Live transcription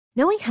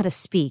Knowing how to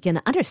speak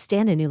and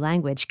understand a new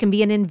language can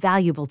be an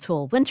invaluable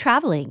tool when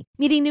traveling,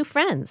 meeting new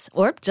friends,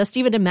 or just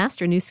even to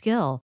master a new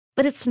skill.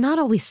 But it's not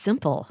always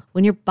simple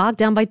when you're bogged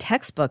down by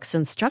textbooks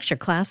and structured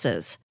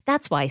classes.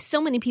 That's why so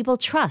many people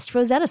trust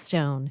Rosetta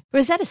Stone.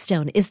 Rosetta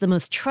Stone is the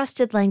most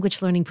trusted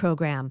language learning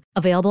program,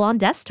 available on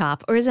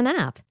desktop or as an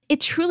app. It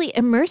truly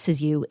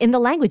immerses you in the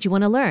language you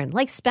want to learn,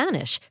 like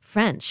Spanish,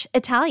 French,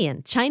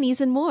 Italian,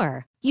 Chinese, and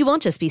more. You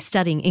won't just be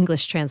studying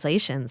English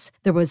translations.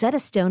 The Rosetta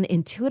Stone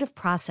intuitive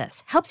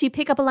process helps you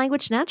pick up a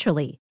language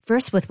naturally,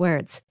 first with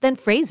words, then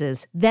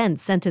phrases, then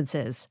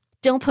sentences.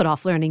 Don't put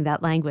off learning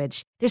that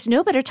language. There's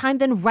no better time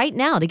than right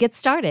now to get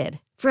started.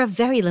 For a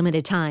very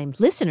limited time,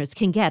 listeners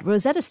can get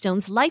Rosetta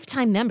Stone's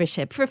lifetime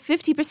membership for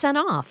 50%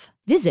 off.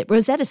 Visit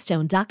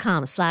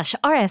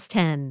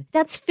rosettastone.com/rs10.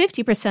 That's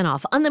 50%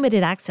 off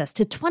unlimited access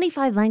to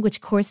 25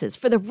 language courses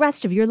for the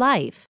rest of your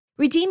life.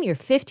 Redeem your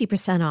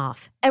 50%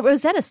 off at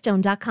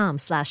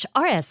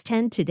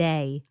rosettastone.com/rs10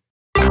 today.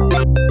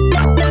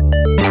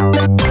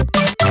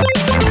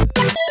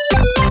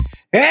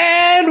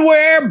 And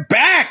we're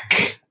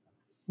back.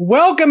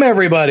 Welcome,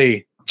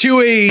 everybody,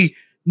 to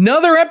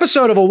another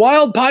episode of A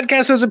Wild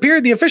Podcast Has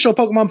Appeared, the official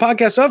Pokemon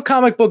podcast of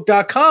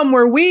comicbook.com,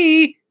 where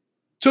we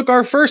took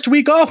our first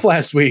week off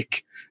last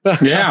week.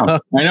 Yeah,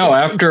 I know.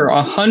 After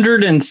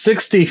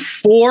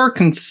 164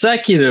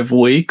 consecutive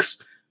weeks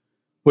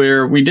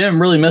where we didn't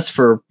really miss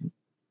for,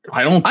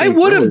 I don't think I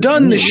would have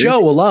done the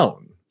show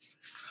alone.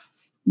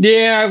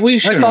 Yeah, we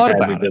should have thought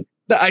about it.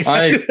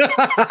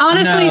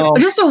 Honestly,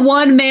 just a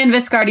one-man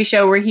Viscardi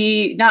show where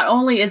he not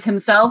only is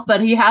himself,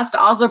 but he has to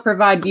also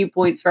provide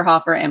viewpoints for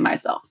Hoffer and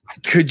myself.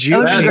 Could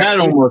you? That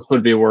almost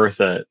would be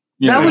worth it.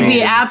 That would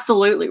be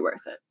absolutely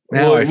worth it.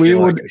 Now I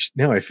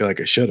feel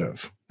like I should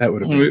have. That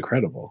would have been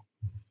incredible.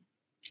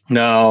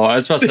 No, I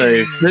was supposed to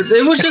say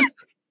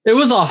it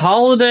was a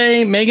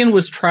holiday. Megan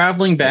was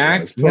traveling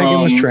back.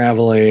 Megan was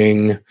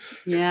traveling.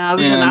 Yeah,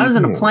 I was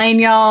in a plane,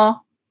 y'all.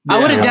 Yeah. I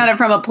would have done it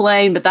from a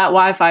plane, but that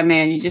Wi-Fi,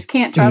 man, you just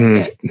can't trust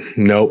it.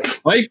 Nope.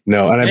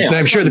 No, and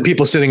I'm sure the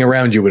people sitting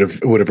around you would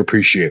have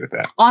appreciated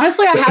that.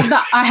 Honestly,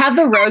 I had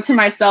the road to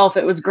myself.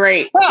 It was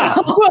great.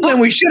 Well, then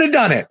we should have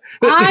done it.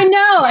 I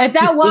know. If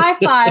that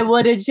Wi-Fi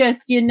would have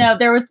just,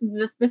 there was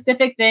the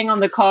specific thing on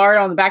the card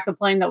on the back of the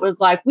plane that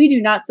was like, we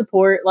do not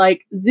support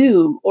like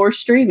Zoom or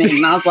streaming.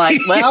 And I was like,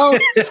 well,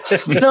 I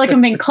feel like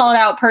I'm being called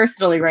out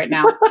personally right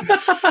now.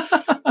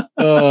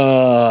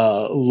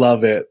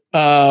 Love it.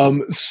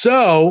 Welcome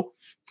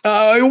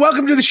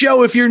to the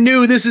show. If you're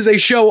new, this is a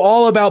show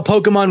all about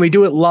Pokemon. We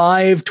do it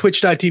live,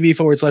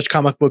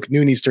 twitch.tv/comic book,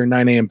 noon Eastern,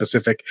 9 a.m.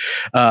 Pacific.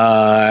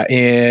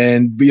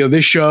 And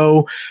this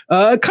show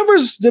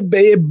covers the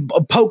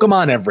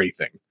Pokemon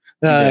everything.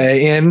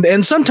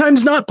 And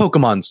sometimes not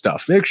Pokemon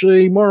stuff.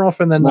 Actually, more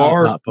often than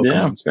not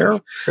Pokemon stuff.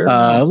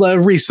 Fair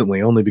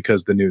recently, only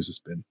because the news has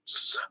been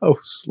so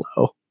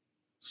slow.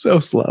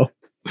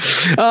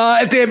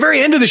 At the very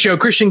end of the show,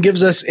 Christian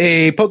gives us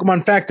a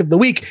Pokemon fact of the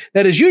week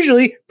that is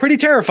usually pretty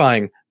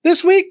terrifying.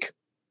 This week,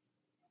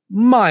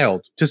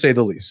 mild, to say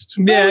the least.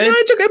 Yeah,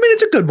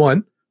 it's a good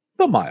one,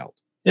 but mild.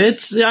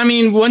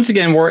 Once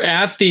again, we're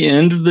at the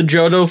end of the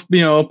Johto,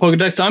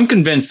 Pokedex. I'm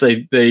convinced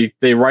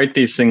they write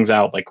these things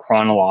out like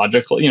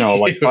chronological,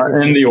 like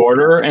in the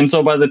order. And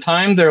so by the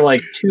time they're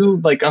like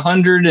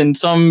 100 and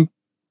some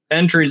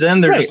entries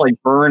in, they're just like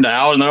burned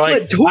out, and they're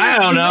like, I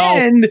don't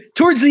know.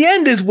 Towards the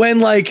end is when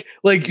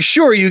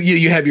sure,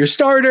 you have your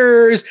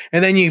starters,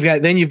 and then you've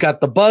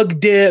got the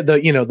bug dip,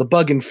 the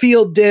bug and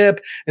field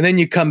dip, and then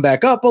you come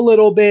back up a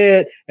little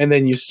bit, and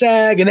then you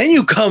sag, and then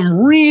you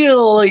come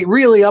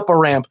really up a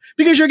ramp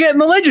because you're getting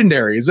the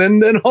legendaries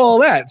and all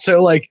that.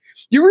 So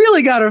you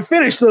really got to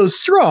finish those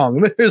strong.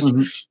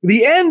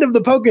 The end of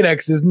the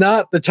Pokedex is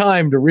not the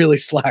time to really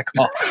slack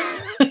off.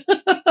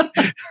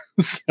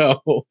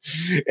 So,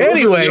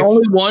 anyway, the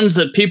only ones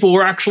that people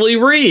will actually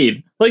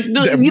read. They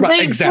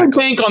bank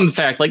on the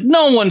fact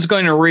no one's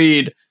going to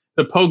read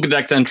the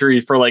Pokedex entry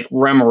for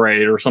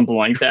Remoraid or something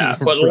like that.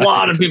 But a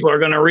lot of people are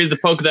going to read the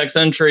Pokedex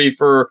entry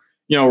for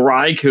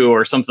Raikou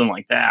or something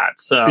like that.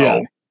 So. Yeah.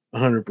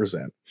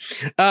 100%.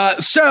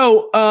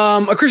 Christian,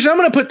 I'm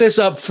going to put this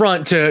up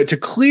front to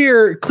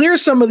clear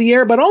some of the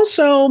air, but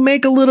also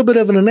make a little bit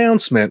of an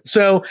announcement.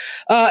 So,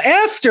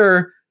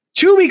 after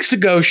 2 weeks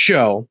ago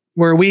show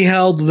where we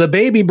held the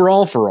baby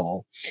brawl for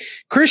all,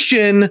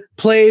 Christian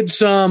played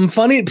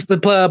funny with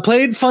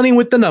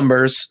the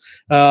numbers,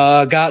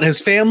 got his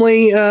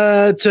family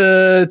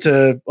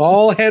to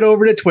all head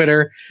over to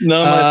Twitter.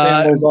 No, my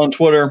family's on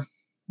Twitter.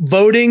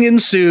 Voting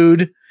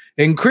ensued,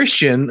 and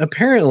Christian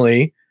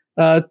apparently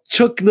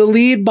took the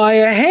lead by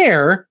a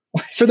hair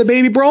for the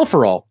baby brawl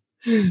for all.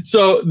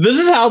 So this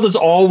is how this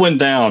all went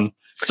down.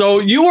 So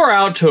you were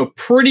out to a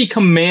pretty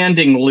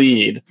commanding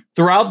lead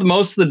throughout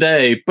most of the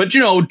day, but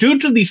due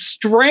to the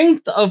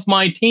strength of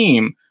my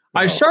team,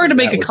 I started to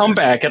make a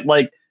comeback at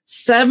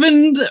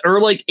 7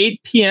 or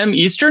 8 p.m.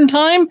 Eastern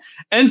time.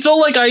 And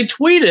so I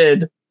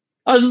tweeted,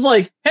 I was just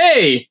like,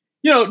 hey,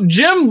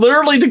 Jim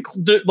literally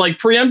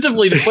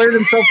preemptively declared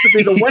himself to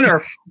be the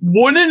winner.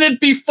 Wouldn't it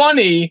be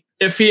funny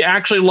if he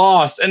actually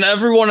lost, and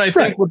everyone I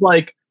think was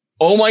like,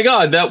 "Oh my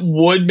god, that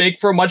would make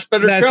for a much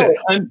better show."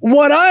 And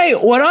what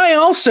I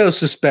also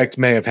suspect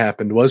may have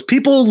happened was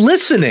people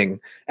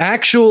listening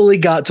actually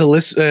got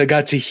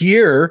to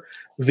hear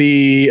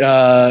the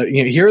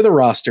hear the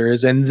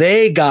rosters, and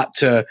they got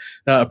to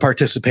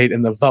participate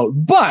in the vote.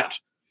 But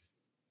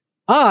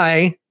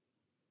I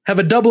have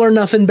a double or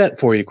nothing bet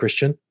for you,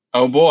 Christian.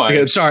 Oh boy!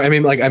 I'm sorry. I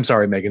mean, like, I'm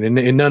sorry, Megan.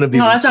 In none of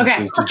these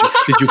instances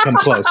did you come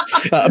close.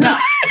 No.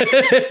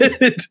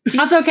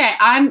 That's okay.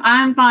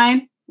 I'm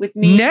fine with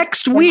me.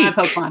 Next week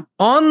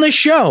on the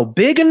show,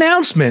 big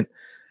announcement.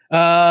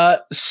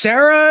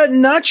 Sarah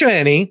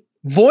Nachani,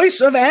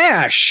 voice of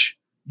Ash,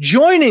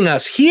 joining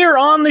us here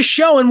on the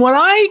show. And what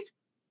I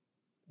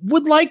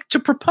would like to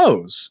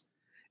propose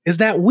is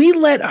that we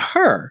let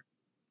her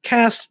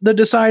cast the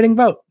deciding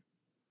vote.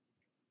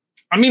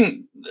 I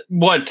mean,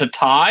 what, to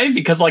tie?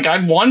 Because like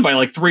I've won by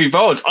like 3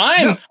 votes.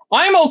 I'm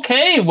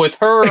okay with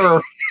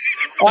her.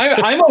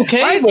 I'm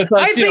okay with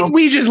us. I think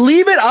we just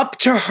leave it up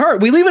to her.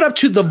 We leave it up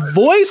to the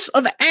voice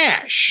of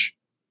Ash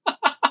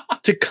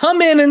to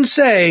come in and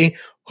say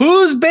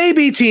whose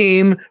baby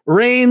team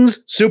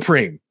reigns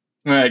supreme.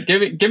 All right,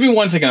 give me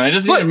 1 second. I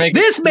just need to make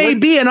this may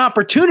be an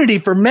opportunity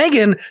for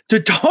Megan to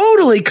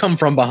totally come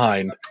from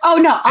behind. Oh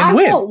no, I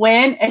won't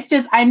win. It's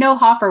just I know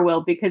Hoffer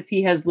will because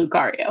he has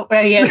Lucario.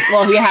 He has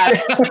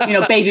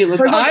baby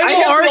Lucario. I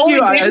will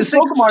argue as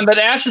Pokemon that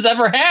Ash has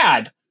ever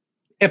had.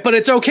 But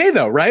it's okay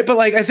though, right? But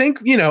like I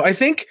think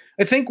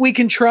we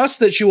can trust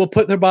that she will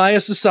put her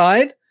bias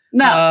aside.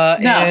 Not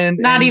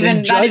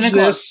even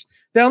close.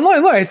 Down the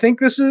line. Look, I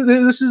think this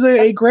is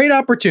a great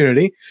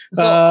opportunity.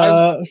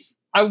 So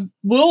I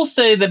will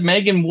say that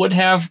Megan would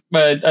have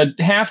a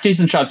half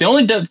decent shot. The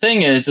only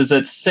thing is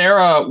that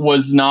Sarah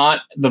was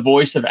not the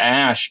voice of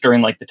Ash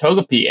during like the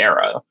Togepi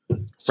era. Right.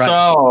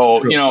 So,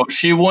 true.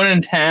 She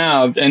wouldn't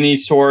have any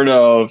sort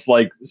of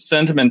like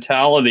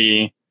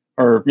sentimentality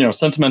or,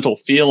 sentimental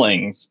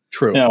feelings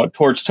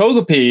towards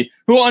Togepi,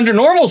 who under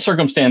normal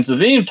circumstances,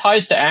 if any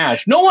ties to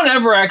Ash, no one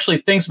ever actually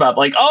thinks about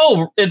like,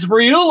 oh, it's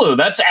Riolu.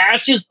 That's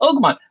Ash's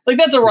Pokemon. Like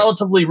that's a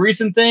relatively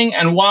recent thing.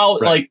 And while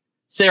like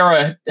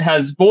Sarah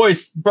has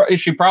voice,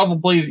 she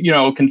probably,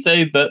 can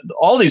say that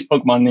all these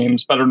Pokemon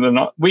names better than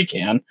we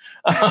can.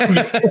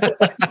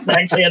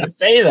 Actually had to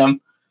say them.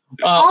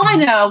 All I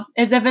know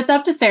is if it's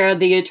up to Sarah,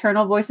 the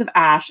eternal voice of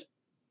Ash,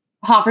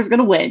 Hoffer's going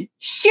to win,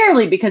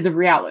 surely because of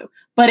Riolu.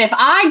 But if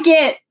I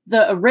get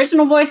the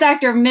original voice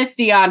actor of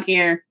Misty on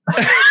here,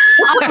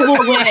 I will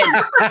win.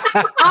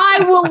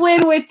 I will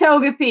win with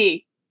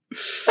Togepi.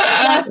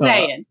 Just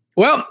saying.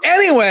 Well,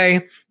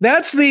 anyway,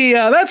 that's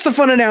the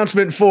fun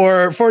announcement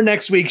for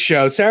next week's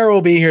show. Sarah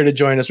will be here to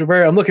join us.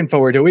 I'm looking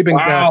forward to it. We've been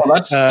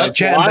that's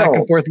chatting back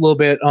and forth a little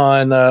bit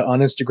on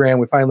Instagram.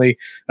 We finally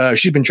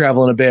she's been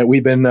traveling a bit.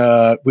 We've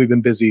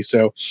been busy,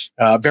 so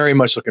very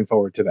much looking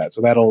forward to that.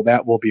 So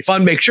that will be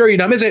fun. Make sure you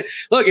don't miss it.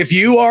 Look, if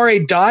you are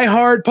a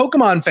diehard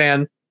Pokemon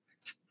fan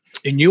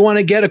and you want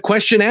to get a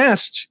question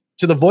asked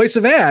to the voice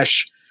of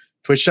Ash,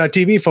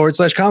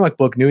 twitch.tv/comic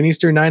book, noon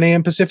Eastern, 9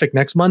 a.m. Pacific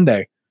next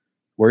Monday.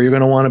 Where you're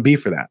going to want to be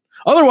for that.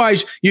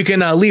 Otherwise, you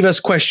can leave us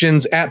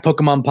questions at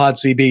Pokemon Pod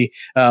CB.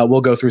 We'll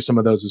go through some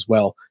of those as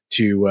well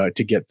to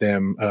get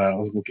them.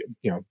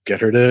 Get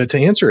her to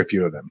answer a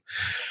few of them.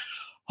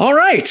 All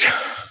right,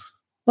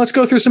 let's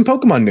go through some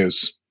Pokemon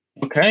news.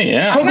 Okay,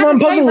 yeah. Pokemon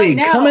Puzzle League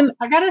coming.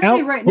 I gotta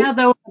say right now,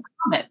 though, in the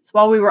comments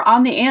while we were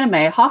on the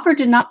anime, Hoffer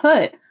did not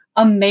put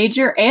a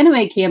major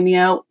anime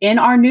cameo in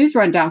our news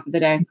rundown for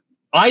the day.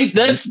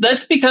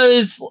 That's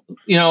because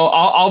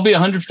I'll be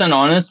 100%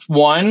 honest.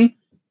 One.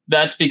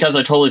 That's because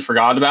I totally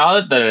forgot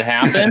about it, that it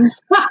happened.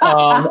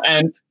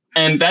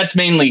 And that's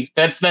mainly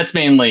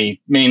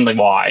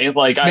why.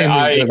 Like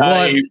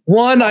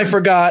I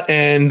forgot,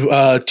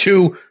 and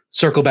 2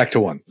 circle back to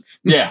 1.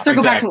 Yeah,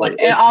 circle back to 1.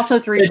 And also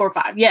 3, 4,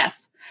 5.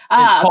 Yes.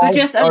 But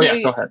just as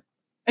go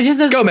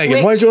ahead. Go,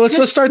 Megan. Why don't you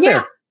let's start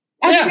there.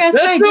 I was going to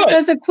say, just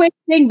as a quick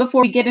thing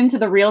before we get into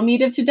the real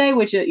meat of today,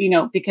 which,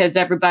 because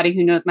everybody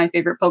who knows my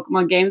favorite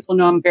Pokemon games will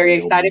know I'm very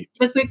excited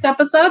for this week's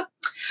episode.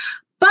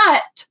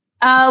 But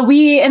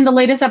we, in the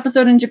latest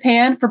episode in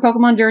Japan for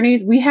Pokemon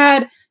Journeys, we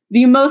had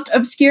the most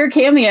obscure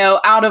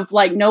cameo out of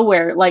like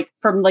nowhere, like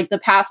from like the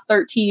past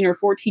 13 or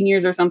 14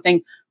 years or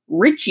something.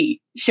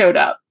 Richie showed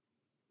up.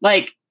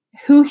 Like,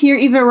 who here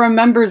even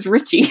remembers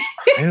Richie?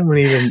 I don't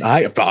even.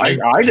 I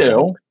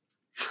do.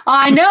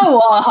 I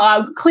know.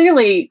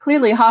 Clearly,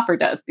 Hoffer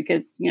does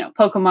because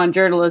Pokemon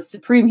journalist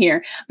supreme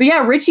here. But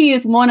yeah, Richie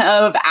is one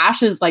of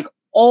Ash's like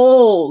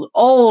old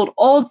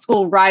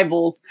school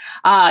rivals.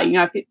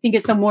 I think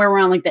it's somewhere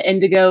around like the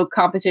Indigo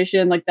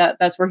competition, like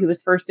that's where he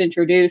was first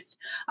introduced.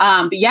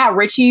 But yeah,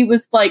 Richie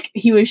was like,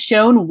 he was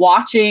shown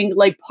watching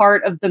like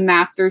part of the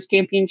Masters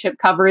Championship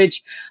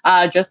coverage,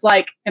 just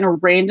like in a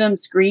random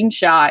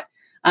screenshot.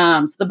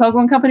 So the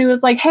Pokemon Company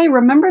was like, hey,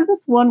 remember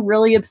this one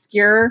really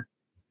obscure,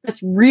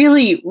 this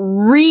really,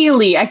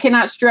 really, I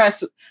cannot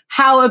stress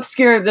how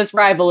obscure this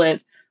rival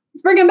is.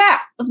 Let's bring him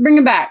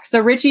back.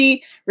 So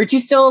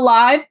Richie's still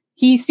alive.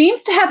 He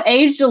seems to have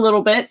aged a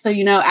little bit. So,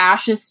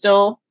 Ash is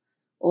still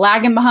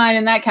lagging behind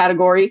in that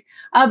category.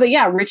 But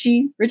yeah,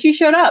 Richie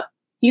showed up.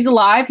 He's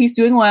alive. He's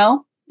doing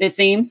well, it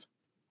seems.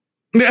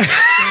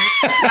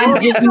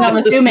 I'm just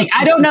assuming.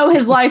 I don't know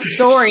his life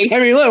story. I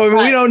mean, look,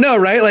 we don't know,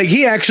 right? Like,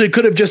 he actually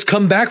could have just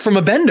come back from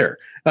a bender.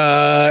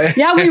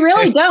 Yeah, we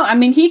really don't. I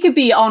mean, he could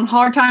be on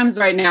hard times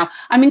right now.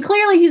 I mean,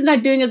 clearly he's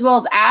not doing as well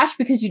as Ash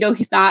because,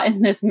 he's not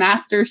in this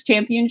Masters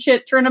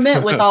Championship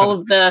tournament with all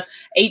of the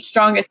 8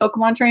 strongest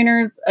Pokemon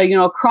trainers,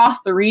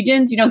 across the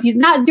regions. He's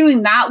not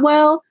doing that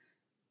well,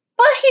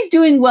 but he's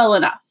doing well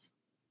enough.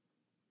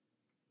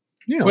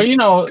 Yeah.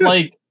 Well, good.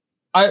 Like,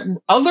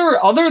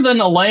 other than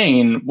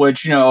Elaine,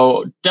 which,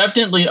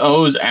 definitely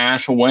owes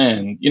Ash a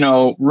win,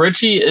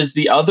 Richie is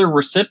the other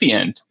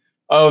recipient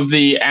of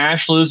the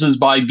Ash loses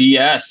by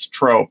BS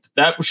trope.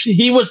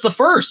 He was the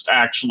first,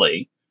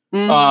 actually,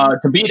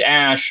 to beat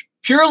Ash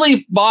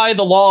purely by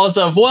the laws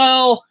of,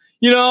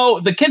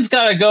 the kid's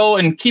got to go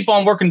and keep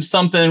on working to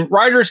something.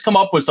 Writers come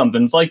up with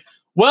something. It's like,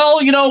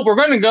 we're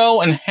going to go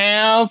and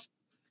have,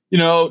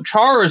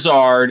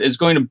 Charizard is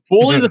going to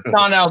bully the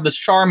sound out of this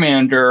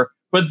Charmander.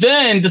 But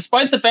then,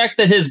 despite the fact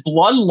that his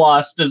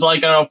bloodlust is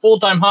like at a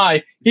full-time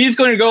high, he's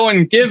going to go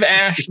and give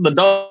Ash the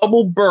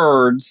double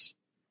birds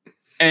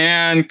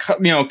and,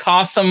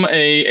 cost him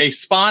a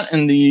spot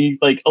in the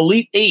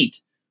Elite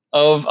 8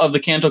 of the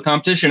Kanto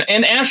competition.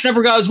 And Ash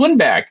never got his win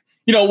back.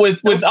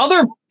 With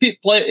other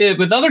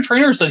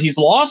trainers that he's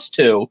lost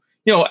to,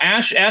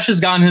 Ash has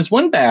gotten his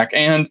win back,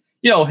 and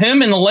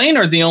him and Elaine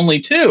are the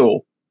only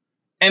two,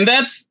 and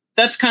that's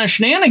kind of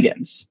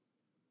shenanigans.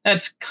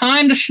 That's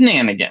kind of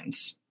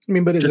shenanigans. I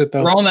mean, but is it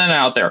though? Throwing that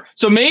out there.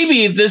 So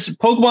maybe this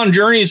Pokemon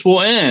Journeys will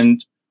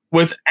end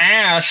with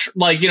Ash,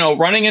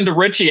 running into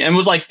Richie and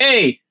was like,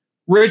 "Hey,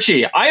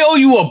 Richie, I owe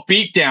you a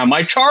beatdown.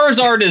 My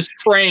Charizard is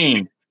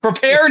trained.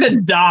 Prepare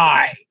to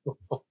die."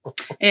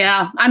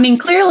 Yeah, I mean,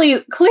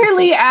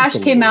 clearly Ash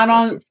came out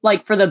on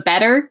for the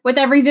better with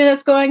everything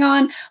that's going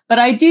on. But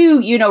I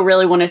do,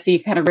 really want to see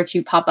kind of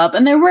Richie pop up.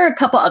 And there were a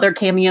couple other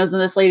cameos in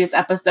this latest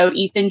episode.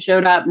 Ethan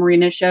showed up,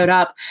 Marina showed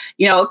up,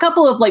 a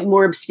couple of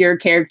more obscure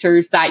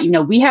characters that,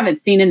 we haven't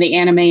seen in the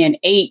anime in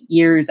 8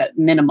 years at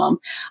minimum,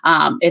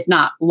 if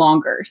not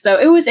longer. So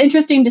it was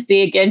interesting to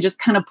see. Again, just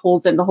kind of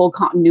pulls in the whole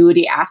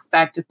continuity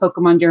aspect of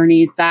Pokemon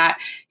Journeys that,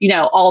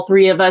 all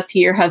 3 of us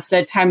here have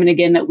said time and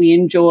again that we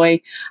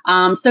enjoy.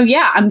 So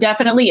yeah, I'm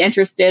definitely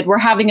interested. We're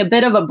having a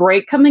bit of a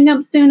break coming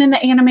up soon in the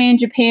anime in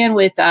Japan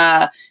with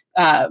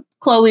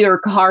Chloe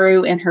or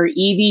Kaharu and her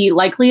Eevee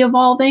likely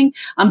evolving.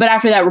 But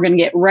after that, we're going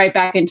to get right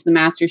back into the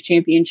Masters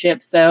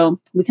Championship. So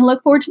we can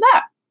look forward to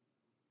that.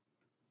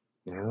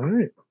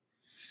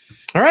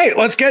 All right.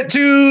 Let's get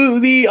to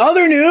the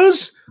other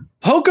news.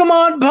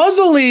 Pokemon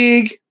Puzzle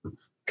League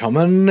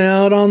coming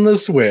out on the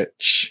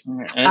Switch.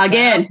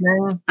 Again,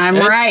 I'm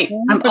right.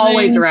 I'm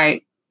always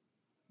right.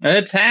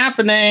 It's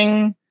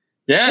happening.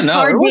 Yeah, it's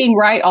hard being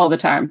right all the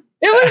time.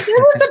 It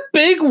was a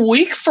big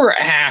week for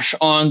Ash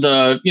on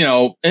the,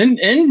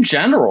 in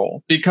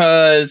general,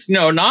 because,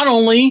 not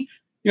only,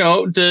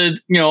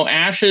 did,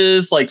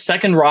 Ash's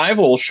second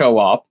rival show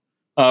up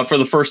for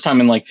the first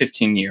time in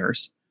 15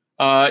 years.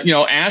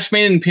 Ash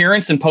made an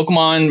appearance in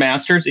Pokemon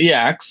Masters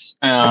EX,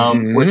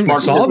 which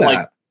marked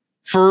his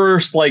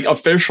first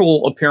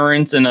official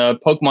appearance in a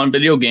Pokemon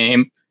video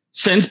game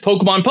since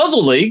Pokemon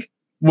Puzzle League,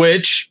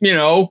 which,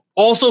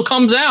 also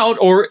comes out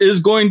or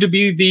is going to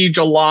be the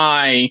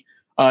July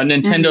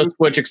Nintendo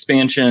Switch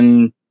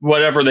expansion,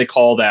 whatever they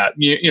call that.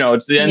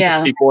 It's the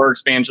N64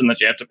 expansion that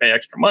you have to pay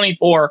extra money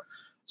for.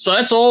 So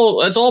that's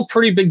all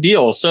pretty big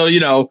deal. So,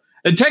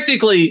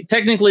 technically,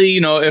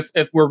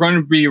 if we're going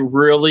to be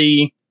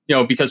really,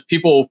 because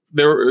people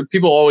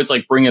always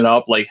bring it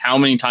up, how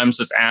many times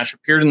has Ash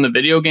appeared in the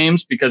video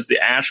games, because the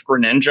Ash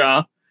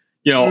Greninja,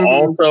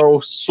 also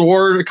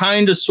sort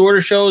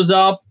of shows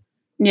up.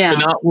 Yeah. But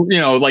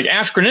not,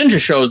 Ash Greninja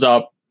shows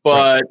up,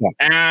 but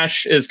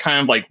Ash is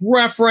kind of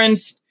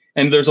referenced,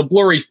 and there's a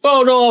blurry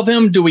photo of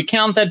him. Do we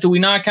count that? Do we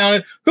not count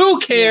it? Who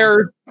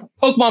cares? Yeah.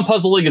 Pokemon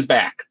Puzzle League is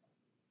back.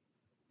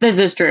 This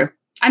is true.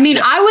 I mean,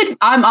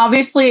 I'm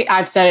obviously,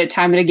 I've said it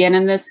time and again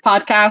in this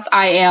podcast,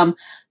 I am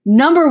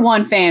number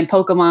 1 fan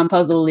Pokemon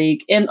Puzzle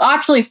League. And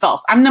actually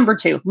false. I'm number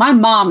 2. My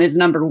mom is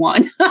number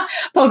 1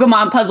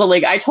 Pokemon Puzzle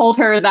League. I told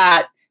her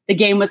that the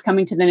game was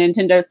coming to the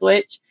Nintendo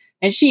Switch,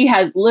 and she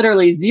has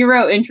literally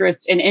zero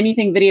interest in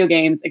anything video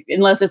games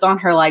unless it's on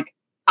her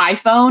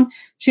iPhone.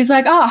 She's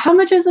like, "Oh, how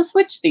much is a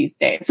Switch these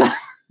days?"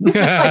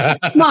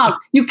 Mom,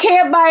 you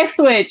can't buy a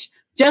Switch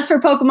just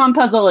for Pokemon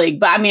Puzzle League.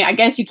 But I mean, I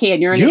guess you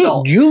can. You're an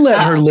adult. You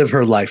let her live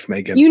her life,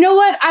 Megan. You know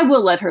what? I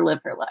will let her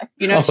live her life.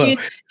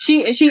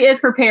 She is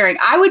preparing.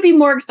 I would be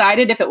more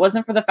excited if it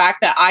wasn't for the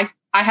fact that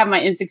I have my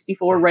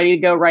N64 ready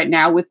to go right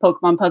now with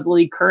Pokemon Puzzle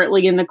League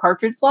currently in the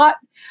cartridge slot.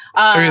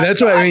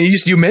 That's why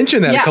you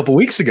mentioned that a couple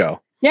weeks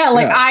ago. Yeah,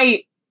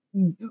 I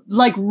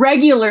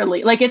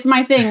regularly, it's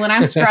my thing when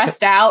I'm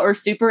stressed out or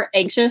super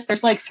anxious.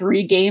 There's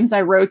 3 games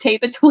I rotate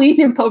between,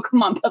 and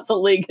Pokemon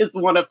Puzzle League is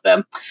one of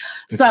them.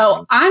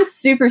 So I'm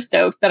super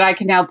stoked that I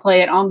can now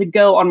play it on the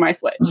go on my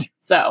Switch.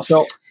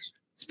 So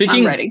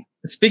speaking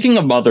Speaking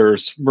of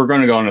mothers, we're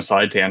going to go on a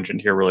side tangent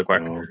here really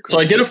quick. Oh, so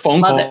I get a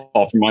phone Love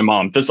call from my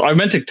mom. I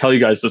meant to tell you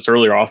guys this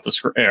earlier off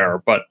the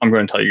air, but I'm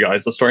going to tell you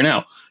guys the story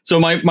now. So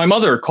my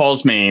mother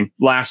calls me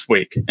last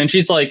week and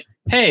she's like,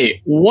 "Hey,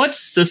 what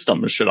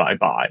system should I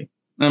buy?"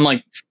 And I'm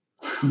like,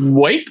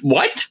 "Wait,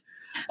 what?"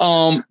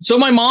 So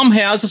my mom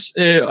has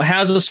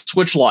a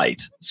Switch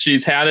Lite.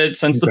 She's had it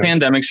since the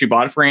pandemic. She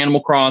bought it for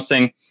Animal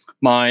Crossing.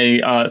 My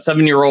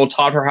 7-year-old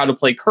taught her how to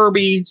play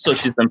Kirby, so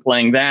she's been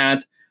playing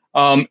that.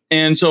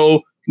 And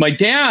so my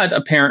dad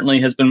apparently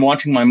has been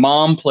watching my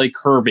mom play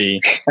Kirby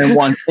and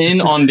wants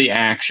in on the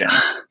action.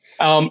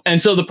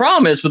 And so the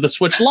problem is with the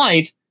Switch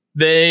Lite,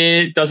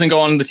 it doesn't go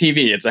on the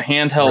TV. It's a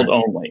handheld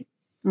only.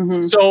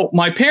 Mm-hmm. So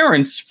my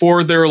parents,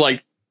 for their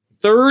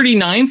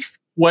 39th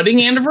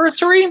wedding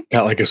anniversary,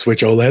 got like a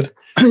Switch OLED.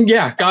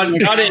 Yeah, got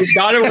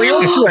a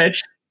real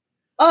Switch.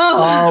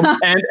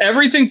 And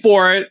everything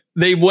for it.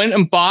 They went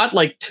and bought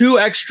 2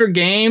 extra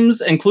games,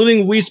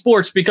 including Wii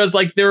Sports, because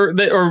I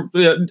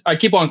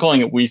keep on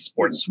calling it Wii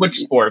Sports, Switch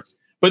Sports.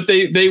 But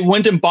they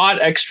went and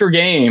bought extra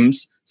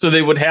games so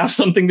they would have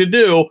something to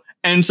do,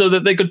 and so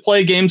that they could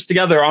play games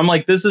together. I'm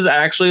like, this is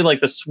actually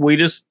the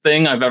sweetest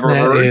thing I've ever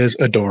heard. That is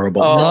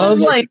adorable.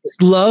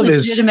 Love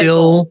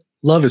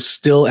is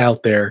still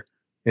out there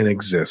and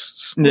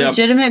exists.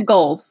 Legitimate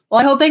goals. Well,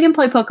 I hope they can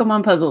play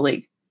Pokemon Puzzle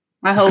League.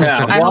 I hope.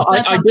 Yeah. I hope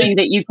that's something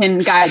that you can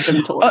guide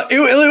them towards. It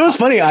was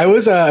funny. I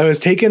was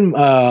taking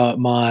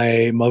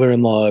my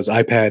mother-in-law's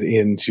iPad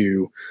in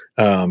to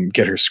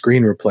get her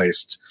screen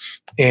replaced,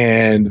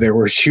 and there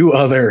were 2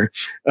 other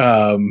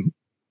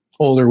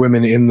older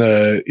women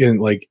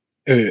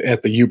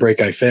at the U-Break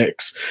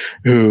iFix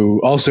who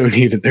also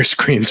needed their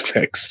screens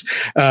fixed,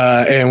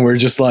 and we're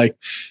just like.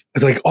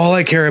 It's all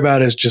I care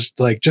about is just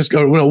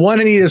go. One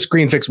needed a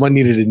screen fix, one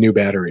needed a new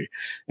battery,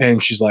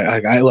 and she's like,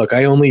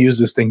 I only use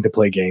this thing to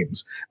play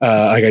games.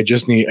 I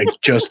just need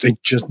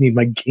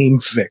my game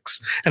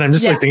fix." And I'm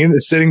just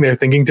sitting there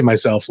thinking to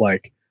myself,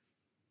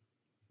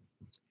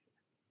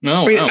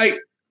 no, the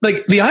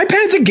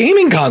iPad's a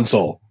gaming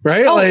console,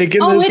 right? In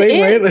the same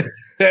way that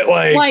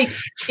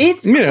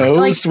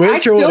it's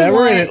Switch or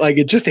whatever, and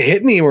it just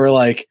hit me. We're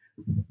like,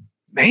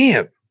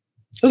 man,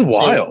 that was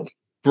wild.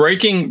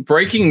 Breaking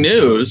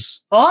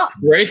news.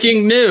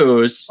 Breaking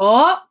news.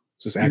 The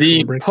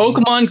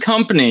Pokemon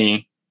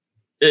Company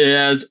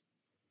has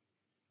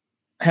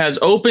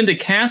opened a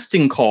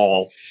casting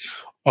call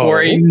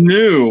for a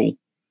new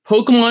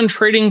Pokemon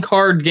trading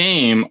card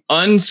game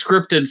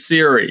unscripted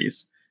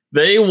series.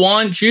 They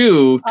want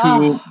you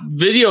to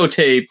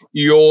videotape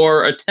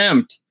your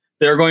attempt.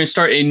 They're going to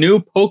start a new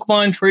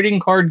Pokemon trading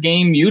card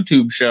game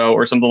YouTube show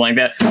or something like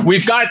that.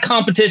 We've got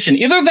competition.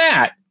 Either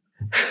that,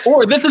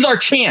 or this is our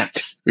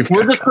chance.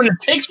 We're just going to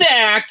take the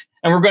act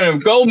and we're going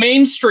to go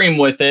mainstream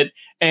with it.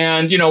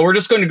 And, we're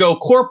just going to go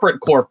corporate.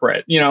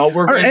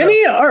 Are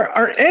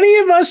any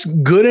of us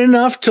good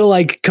enough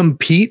to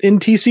compete in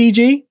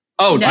TCG?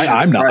 Oh, no.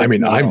 I'm not. I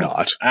mean, I'm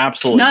not.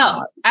 Absolutely. No,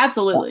 not.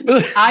 Absolutely.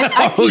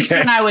 I peaked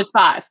when I was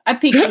 5.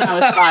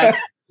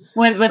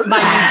 With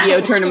my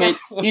Yu-Gi-Oh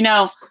tournaments.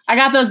 I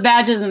got those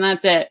badges and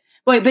that's it.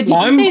 Wait, but did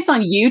you say it's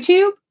on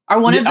YouTube? Or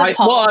one of the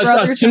Paul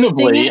brothers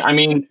assumably. I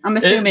mean, I'm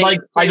assuming.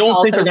 I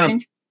don't think they're going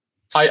to.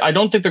 I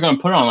don't think they're going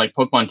to put it on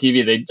Pokemon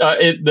TV.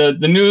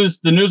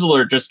 The news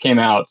alert just came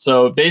out.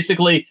 So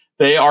basically,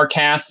 they are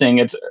casting.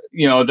 It's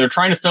they're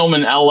trying to film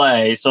in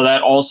LA, so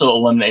that also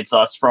eliminates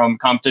us from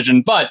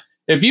competition. But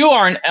if you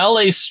are an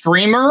LA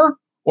streamer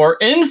or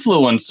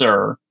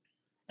influencer,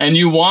 and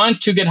you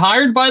want to get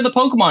hired by the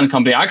Pokemon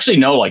Company, I actually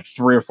know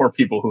 3 or 4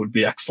 people who would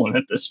be excellent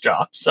at this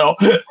job. So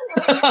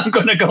I'm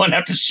going to go and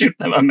have to shoot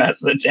them a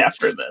message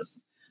after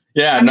this.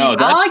 Yeah,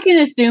 all I can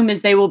assume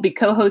is they will be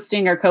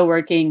co-hosting or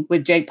co-working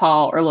with Jake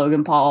Paul or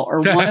Logan Paul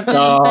or one of them.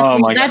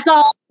 That's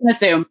all I can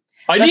assume.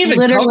 I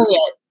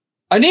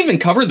didn't even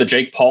cover the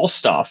Jake Paul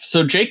stuff.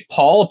 So Jake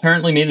Paul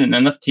apparently made an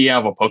NFT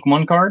out of a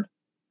Pokemon card.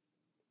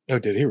 Oh,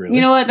 did he really?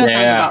 You know what? That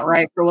sounds about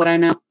right for what I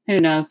know. Who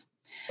knows?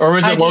 Or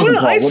was it Logan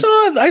Paul? I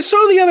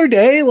saw the other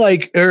day,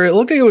 or it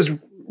looked like it was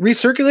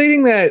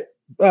recirculating that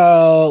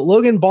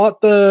Logan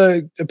bought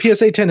the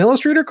PSA 10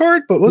 Illustrator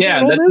card, but wasn't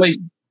that old news?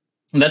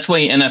 That's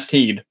why he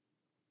NFT'd.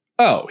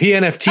 Oh, he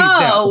NFT'd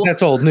that.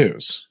 That's old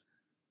news.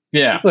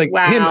 Yeah.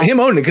 Him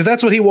owning it, because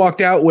that's what he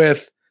walked out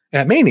with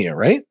at Mania,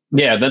 right?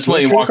 Yeah, that's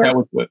what he walked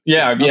out with.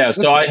 Yeah.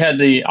 So I had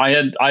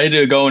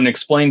to go and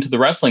explain to the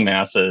wrestling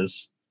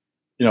masses,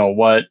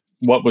 what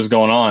was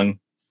going on.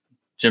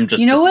 Jim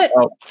just what?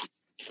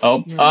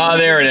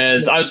 There it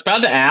is. I was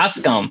about to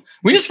ask him.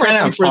 We just ran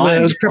out of time. I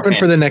was prepping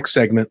for the next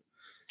segment.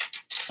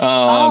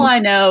 All I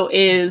know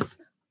is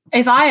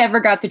if I ever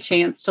got the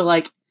chance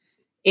to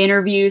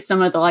interview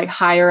some of the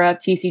higher up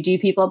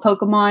TCG people at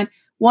Pokemon,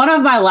 one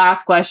of my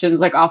last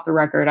questions, off the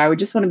record, I would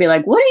just want to be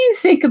what do you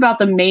think about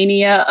the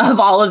mania of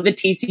all of the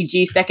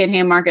TCG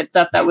secondhand market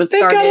stuff that was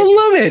started? They gotta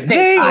love it.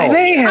 They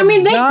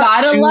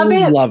gotta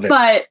love it.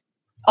 But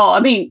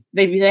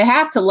they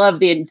have to love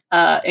the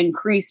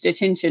increased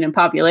attention and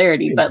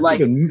popularity. But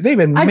they've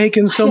been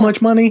making so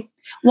much money.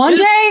 One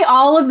day,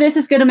 all of this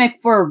is going to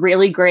make for a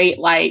really great,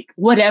 like,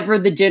 whatever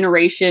the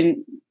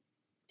generation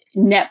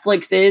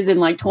Netflix is in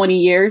like 20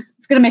 years.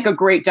 It's going to make a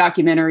great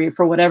documentary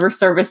for whatever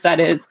service that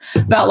is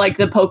about like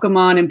the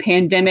Pokemon and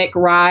pandemic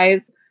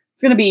rise.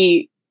 It's going to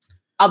be,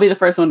 I'll be the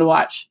first one to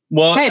watch.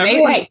 Well,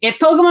 hey, if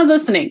Pokemon's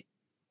listening,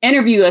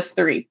 interview us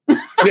three.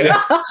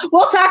 Yeah.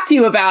 We'll talk to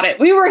you about it.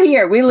 We were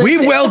here. We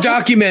well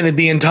documented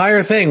the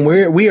entire thing.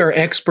 We are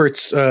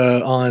experts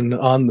on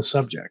the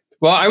subject.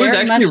 Well, I was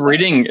Very actually much so.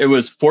 reading, it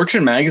was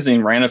Fortune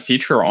Magazine ran a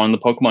feature on the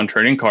Pokemon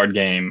trading card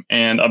game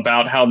and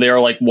about how they are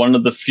like one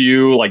of the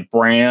few like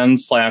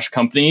brands /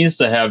 companies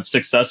that have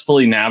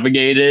successfully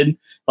navigated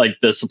like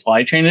the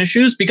supply chain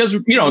issues because,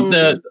 you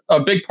know, a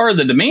big part of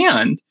the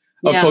demand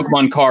of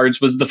Pokemon cards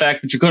was the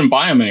fact that you couldn't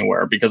buy them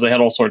anywhere because they had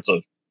all sorts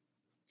of,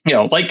 you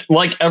know,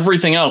 like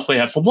everything else, they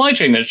had supply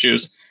chain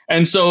issues.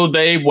 And so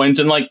they went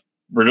and like,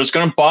 we're just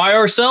going to buy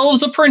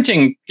ourselves a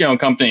printing, you know,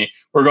 company.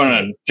 We're going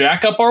to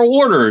jack up our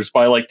orders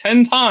by like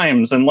 10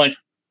 times and like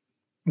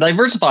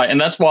diversify. And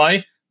that's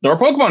why there are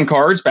Pokemon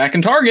cards back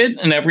in Target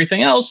and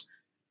everything else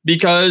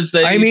because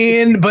they. I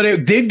mean, but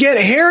it did get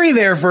hairy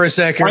there for a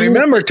second.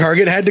 Remember,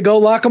 Target had to go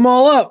lock them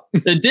all up.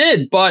 It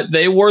did, but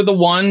they were the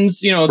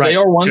ones, you know, they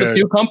are one of the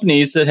few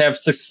companies that have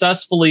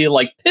successfully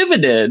like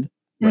pivoted,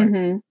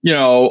 you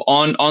know,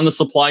 on the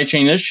supply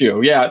chain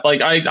issue. Yeah.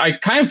 Like I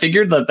kind of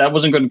figured that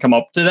wasn't going to come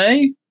up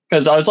today.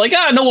 Because I was like,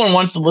 no one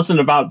wants to listen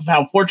about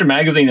how Fortune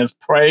Magazine is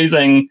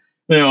praising,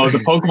 you know, the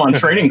Pokemon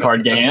trading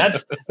card game.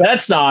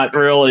 That's not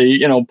really,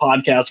 you know,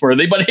 podcast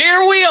worthy. But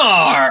here we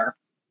are.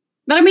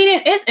 But I mean,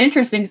 it is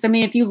interesting because I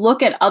mean, if you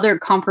look at other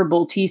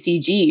comparable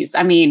TCGs,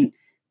 I mean,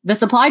 the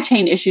supply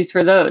chain issues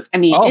for those, I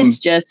mean, it's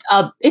just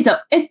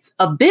it's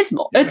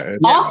abysmal. It's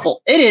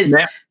awful. It is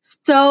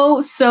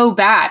so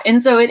bad.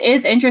 And so it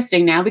is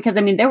interesting now because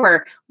I mean, there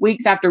were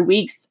weeks after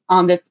weeks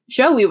on this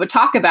show we would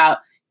talk about.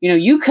 You know,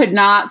 you could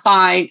not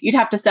find, you'd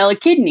have to sell a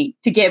kidney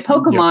to get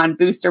Pokemon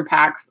booster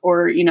packs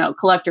or, you know,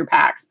 collector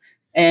packs.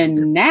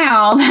 And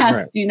now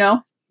that's, you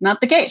know,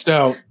 not the case.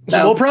 So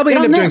we'll probably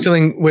end up doing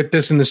something with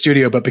this in the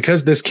studio, but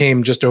because this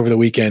came just over the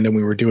weekend and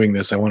we were doing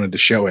this, I wanted to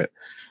show it.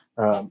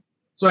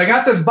 So I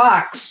got this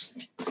box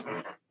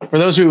for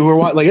those who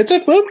are like, it's a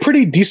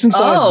pretty decent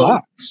sized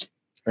box,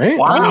 right?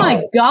 Wow. Oh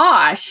my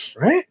gosh.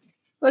 Right?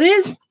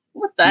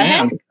 What the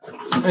heck?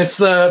 It's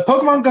the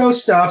Pokemon Go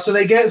stuff. So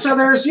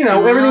there's, you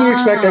know, everything you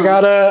expect. I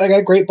got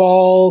a great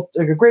ball,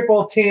 like a great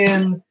ball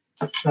tin,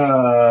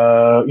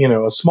 you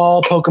know, a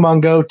small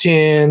Pokemon Go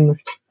tin.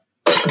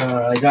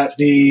 I got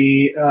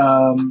the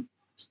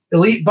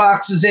Elite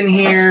boxes in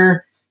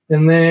here.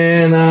 And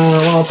then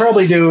what I'll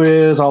probably do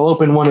is I'll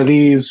open one of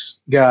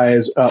these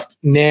guys up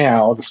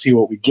now to see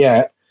what we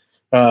get.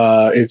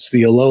 It's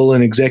the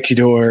Alolan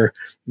Executor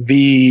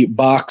V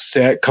box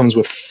set. Comes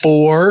with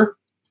 4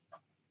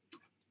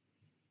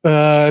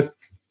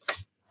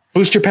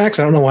 booster packs.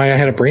 I don't know why I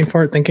had a brain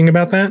fart thinking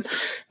about that.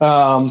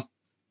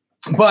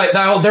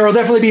 But there will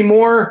definitely be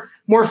more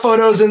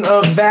photos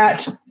of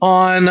that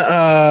on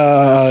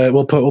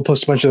we'll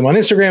post a bunch of them on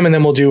Instagram, and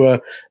then we'll do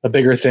a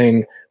bigger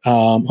thing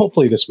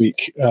hopefully this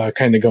week,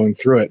 kind of going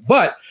through it.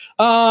 But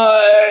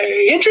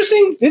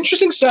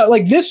interesting stuff.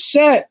 Like this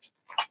set,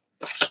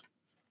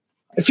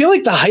 I feel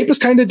like the hype has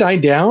kind of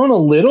died down a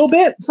little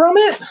bit from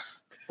it.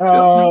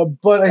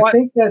 But I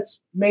think that's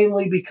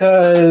mainly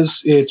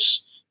because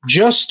it's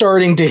just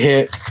starting to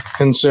hit,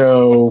 and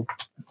so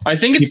I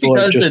think it's people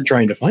because are just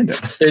trying to find it.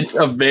 It's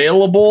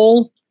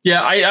available.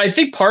 Yeah, I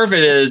think part of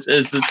it is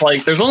it's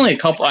like there's only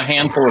a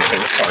handful of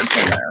chase cards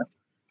in there,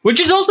 which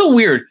is also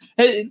weird.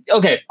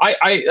 Okay,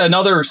 I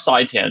another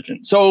side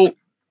tangent. So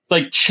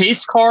like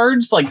chase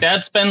cards, like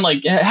that's been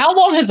like, how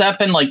long has that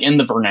been like in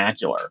the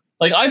vernacular?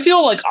 Like I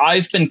feel like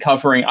I've been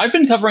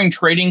covering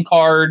trading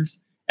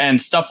cards and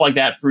stuff like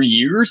that for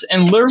years.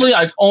 And literally,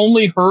 I've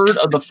only heard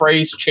of the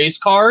phrase chase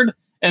card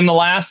in the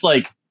last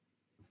like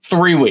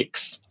 3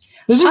 weeks.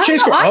 This is a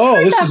chase card.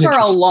 I've heard that for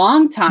a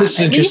long time. This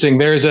is interesting.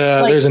 There's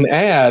an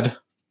ad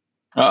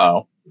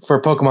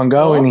for Pokemon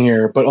Go in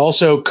here, but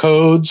also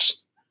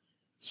codes.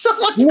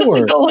 Someone's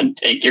going to go and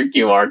take your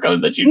QR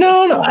code that you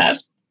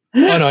flashed.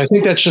 Oh no, I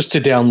think that's just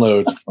to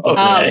download.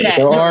 Okay.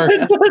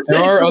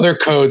 There are other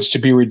codes to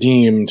be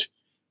redeemed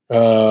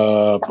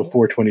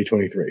before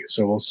 2023.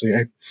 So we'll see.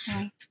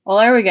 Well,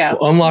 there we go.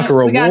 We'll unlock a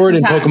reward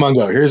in Pokemon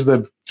Go. Here's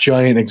the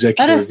giant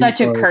Executor. That is such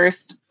a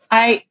cursed.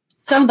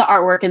 Some of the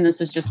artwork in this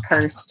is just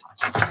cursed.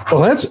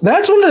 Well, that's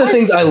one of the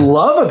things I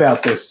love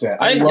about this set.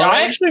 I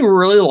actually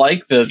really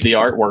like the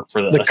artwork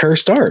for this. The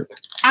cursed art.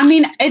 I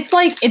mean,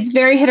 it's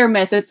very hit or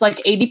miss. It's like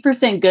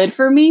 80% good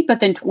for me, but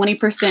then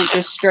 20%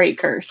 just straight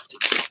cursed.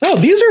 Oh,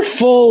 these are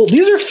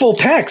full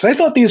packs. I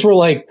thought these were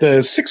like the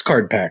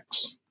 6-card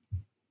packs.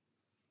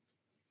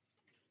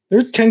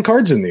 There's 10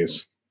 cards in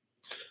these.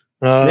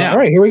 All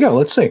right, here we go.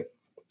 Let's see.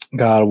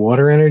 Got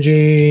Water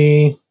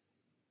Energy,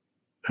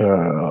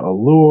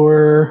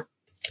 Allure,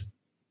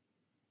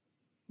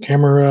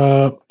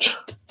 Camerupt,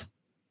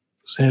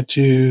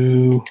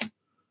 Xatu.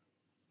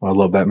 I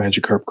love that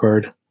Magikarp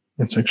card.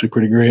 That's actually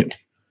pretty great.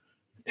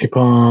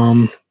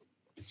 Apom,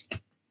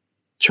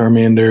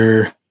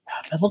 Charmander. God,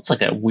 that looks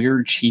like a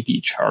weird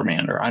chibi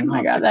Charmander. Oh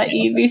my god, that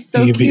Eevee's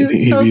so cute.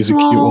 The So Eevee's a cute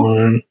small.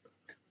 one.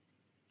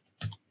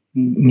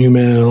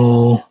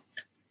 Numel.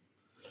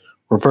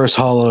 Reverse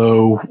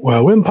Hollow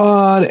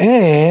Wimpod.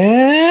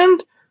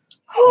 And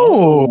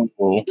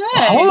Hey.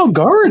 Hollow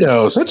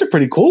Gyarados. That's a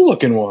pretty cool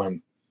looking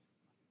one.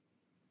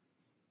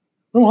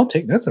 Oh, I'll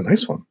take that's a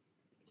nice one.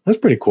 That's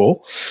pretty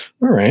cool.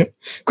 All right,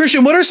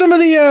 Christian. What are some of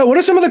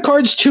the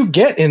cards to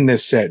get in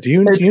this set?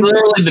 It's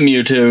literally the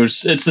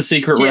Mewtwo's. It's the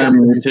secret rare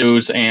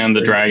Mewtwo's and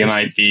the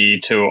Dragonite V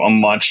to a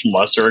much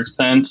lesser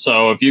extent.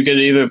 So if you get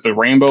either the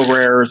rainbow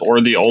rares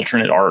or the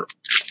alternate art,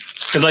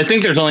 because I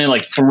think there's only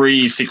like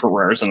 3 secret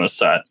rares in this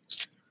set.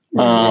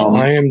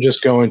 I am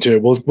just going to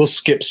we'll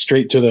skip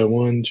straight to the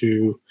 1,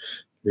 2,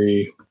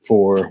 3,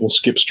 4. We'll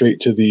skip straight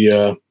to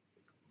the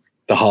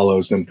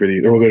hollows then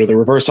we'll go to the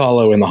reverse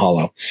hollow and the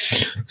hollow.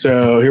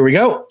 So here we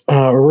go.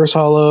 Reverse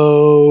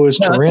hollow is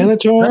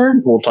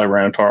Tyranitar. Cool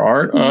Tyranitar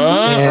art.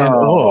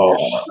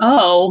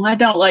 Oh, I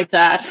don't like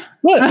that.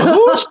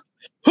 What?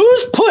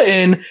 Who's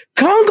putting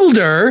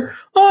Conkeldurr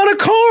on a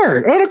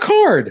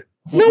card?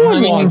 No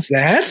one wants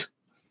that.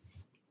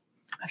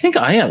 I think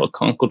I have a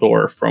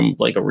Conkeldurr from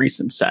like a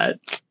recent set.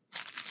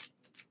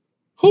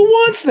 Who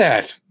wants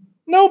that?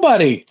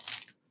 Nobody.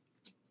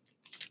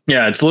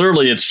 Yeah, it's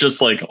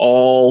just like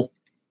all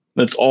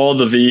the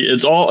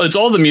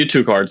the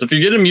Mewtwo cards. If you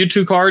get a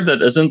Mewtwo card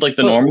that isn't like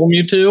the normal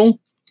Mewtwo,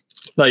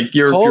 like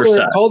you're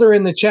set. Calder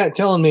in the chat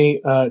telling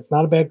me it's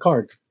not a bad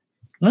card.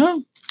 No.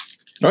 All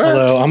right.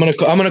 Although I'm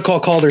gonna call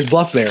Calder's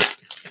bluff there.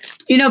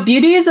 You know,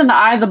 beauty is in the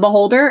eye of the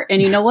beholder,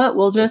 and you know what?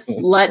 We'll just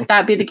let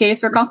that be the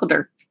case for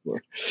Conkeldurr.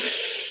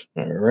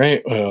 All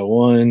right,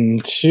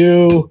 1,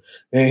 2,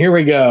 and here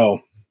we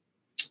go.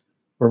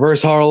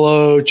 Reverse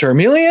Hollow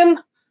Charmeleon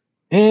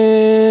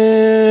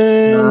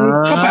and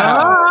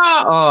Kapow.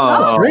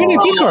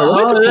 Dragonite card.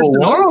 That's a cool one.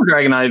 Normal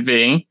Dragonite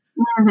V.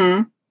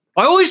 Mm-hmm.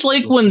 I always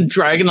like when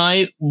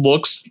Dragonite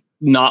looks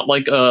not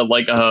like a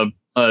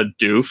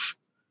doof.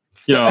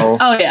 You know,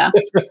 Oh yeah.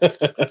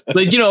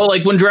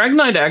 like when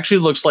Dragonite actually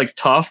looks like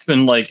tough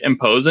and like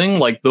imposing,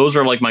 like those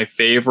are like my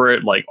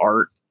favorite like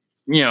art.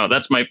 You know,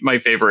 that's my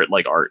favorite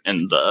like art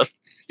in the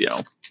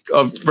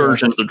of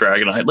versions of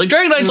Dragonite. Like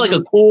Dragonite's like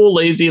a cool,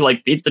 lazy,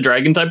 like beat the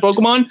dragon type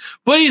Pokemon,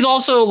 but he's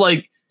also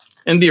like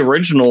in the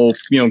original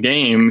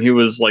game, he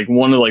was like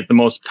one of like the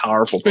most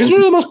powerful. He's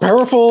one of the most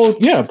powerful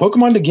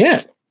Pokemon to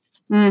get.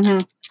 Mm-hmm.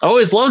 I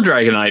always loved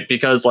Dragonite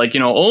because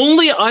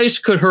only ice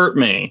could hurt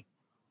me.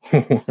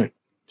 1,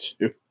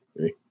 2,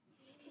 3,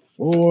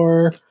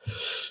 4,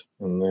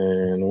 and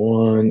then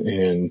 1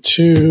 and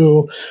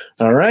 2.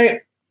 All right.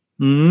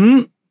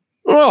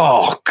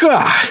 Oh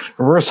god!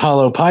 Reverse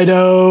Hollow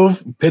Pidove,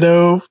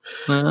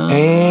 and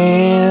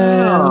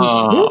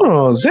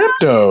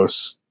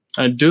Zapdos.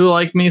 I do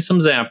like me some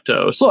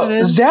Zapdos. Look,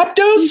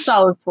 Zapdos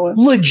Solid sword.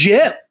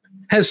 legit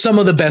has some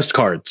of the best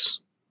cards,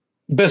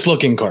 best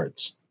looking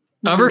cards.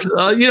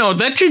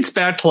 That shoots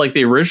back to like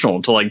the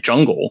original, to like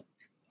Jungle.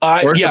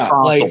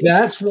 Like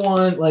that's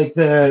one. Like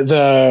but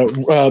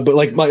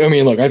like I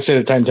mean, look, I've said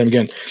it time and time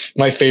again.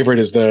 My favorite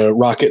is the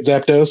Rocket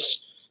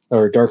Zapdos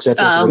or Dark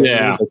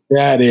Zapdos.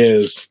 That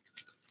is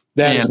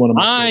one of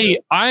my.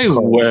 I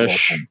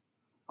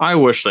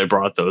wish they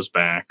brought those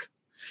back.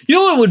 You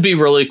know what would be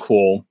really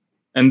cool,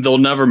 and they'll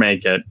never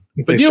make it.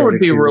 But you know what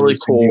would be really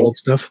cool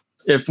stuff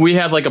if we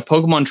had like a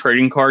Pokemon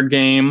trading card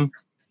game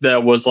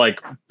that was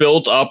like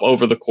built up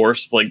over the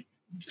course of like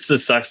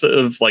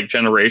successive like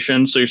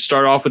generations. So you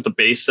start off with the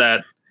base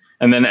set,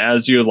 and then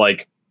as you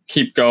like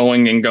keep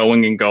going and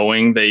going and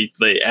going, they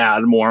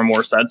add more and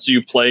more sets. So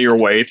you play your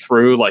way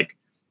through like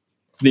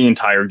the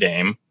entire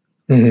game.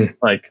 Mm-hmm.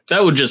 Like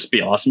that would just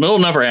be awesome. It'll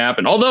never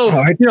happen. Although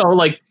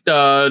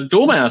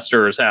Duel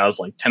Masters has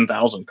like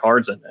 10,000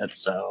 cards in it.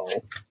 So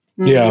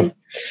yeah,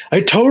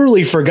 I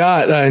totally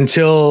forgot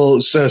until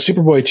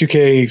Superboy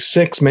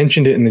 2K6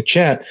 mentioned it in the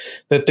chat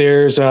that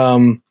there's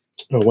one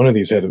of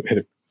these had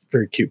a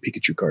very cute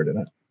Pikachu card in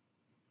it.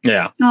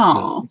 Yeah,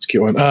 oh, it's a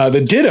cute one. The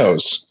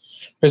Dittos,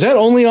 is that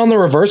only on the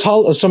reverse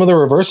some of the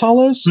reverse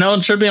hollows? No,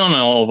 it should be on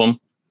all of them.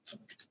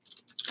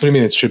 What do you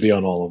mean it should be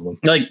on all of them?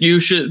 Like you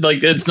should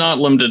it's not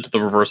limited to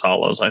the reverse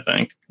hollows, I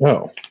think.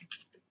 Oh,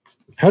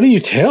 how do you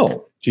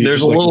tell?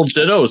 There's a little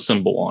Ditto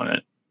symbol on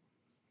it.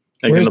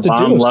 Like in the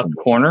bottom left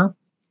corner.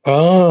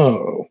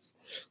 Oh,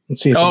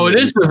 let's see. Oh, it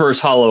is reverse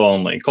hollow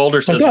only.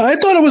 Calder says. I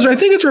thought it was. I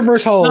think it's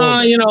reverse hollow.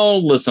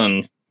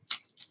 Listen.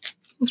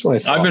 That's what I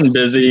thought. I've been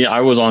busy.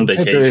 I was on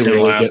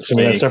vacation last week. Of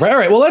that stuff. All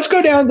right. Well, let's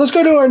go down. Let's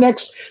go to our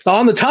next.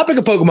 On the topic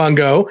of Pokemon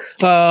Go,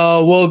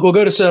 we'll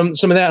go to some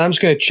of that. I'm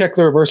just going to check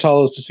the reverse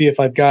hollows to see if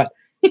I've got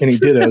any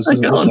Dittos.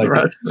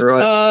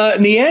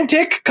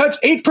 Niantic cuts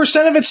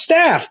 8% of its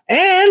staff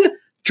and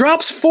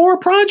drops 4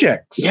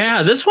 projects.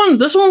 Yeah, this one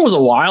was a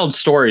wild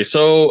story.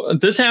 So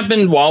this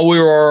happened while we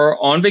were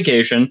on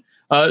vacation.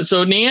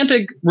 So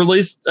Niantic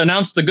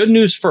announced the good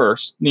news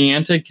first.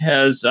 Niantic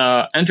has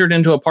entered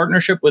into a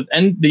partnership with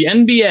the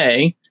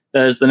NBA,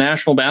 that is the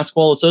National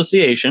Basketball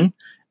Association,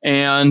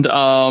 and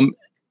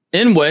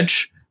in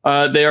which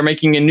they are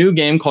making a new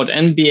game called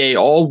NBA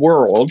All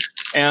World,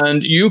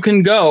 and you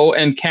can go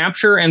and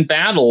capture and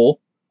battle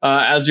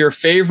as your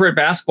favorite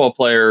basketball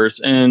players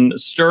in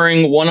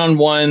stirring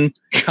one-on-one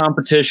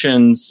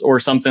competitions or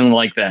something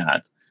like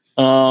that.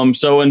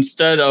 So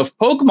instead of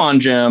Pokemon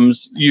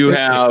gyms, you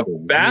have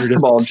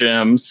basketball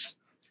gyms.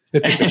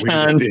 That'd be the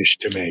weirdest dish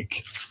to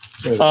make.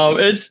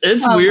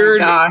 It's Oh my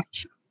weird.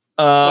 gosh.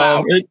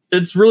 Wow.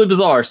 It's really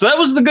bizarre. So that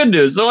was the good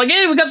news. They're like,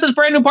 hey, we got this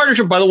brand new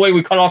partnership. By the way,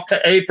 we cut off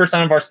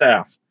 8% of our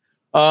staff.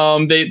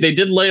 They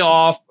did lay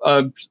off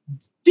a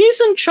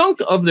decent chunk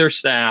of their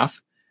staff,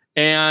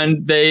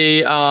 and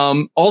they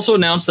also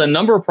announced a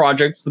number of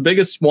projects. The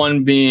biggest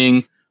one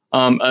being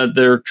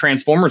their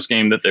Transformers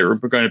game that they were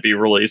going to be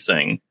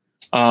releasing.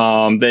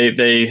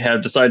 They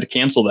have decided to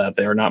cancel that.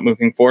 They are not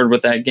moving forward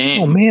with that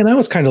game. Oh man, I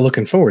was kind of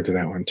looking forward to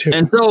that one too.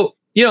 And so,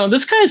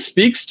 this kind of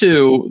speaks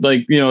to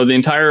the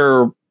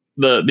entire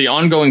the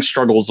ongoing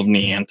struggles of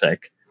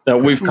Niantic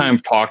that we've kind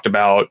of talked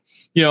about.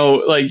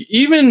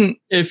 Even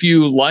if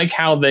you like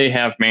how they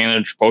have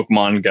managed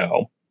Pokemon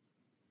Go,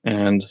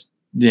 and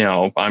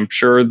I'm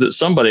sure that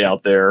somebody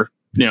out there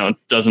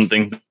doesn't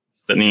think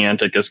that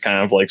Niantic is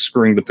kind of like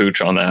screwing the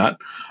pooch on that.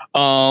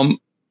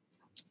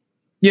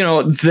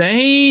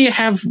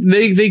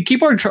 They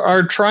keep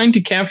are trying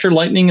to capture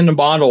lightning in a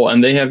bottle,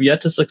 and they have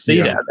yet to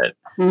succeed at it.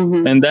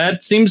 Mm-hmm. And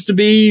that seems to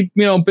be,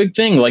 a big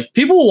thing. Like,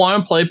 people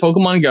want to play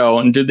Pokemon Go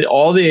and do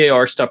all the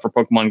AR stuff for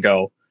Pokemon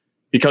Go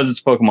because it's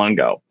Pokemon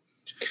Go.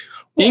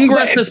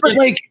 Ingress has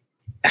been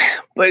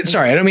but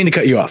sorry, I don't mean to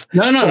cut you off.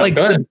 No, go ahead.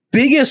 The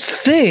biggest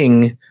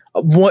thing,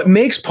 what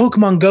makes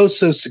Pokemon Go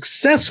so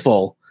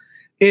successful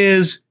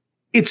is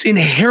it's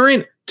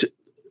inherent.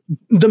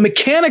 The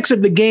mechanics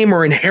of the game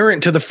are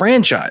inherent to the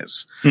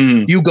franchise.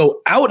 You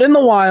go out in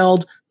the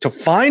wild to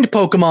find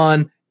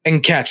Pokemon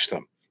and catch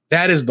them.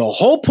 That is the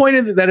whole point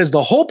of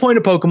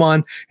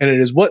Pokemon, and it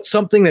is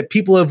something that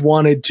people have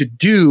wanted to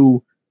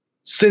do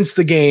since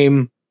the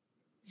game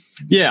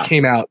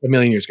came out a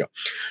million years ago.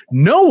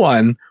 No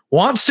one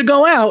wants to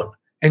go out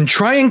and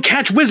try and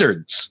catch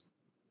wizards.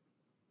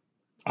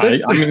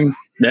 I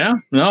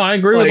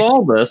agree with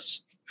all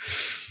this.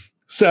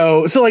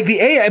 So like the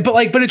AI,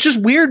 but it's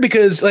just weird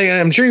because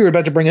I'm sure you were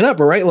about to bring it up,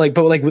 right?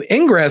 But with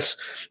Ingress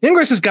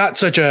has got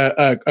such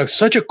a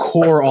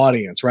core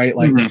audience, right?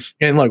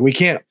 And look, we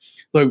can't.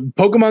 Look,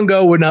 Pokemon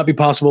Go would not be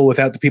possible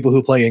without the people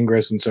who play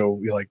Ingress, and so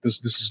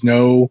this is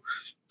no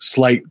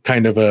slight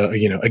kind of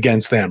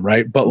against them,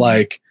 right? But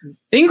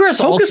Ingress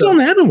focus on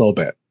that a little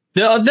bit.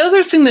 The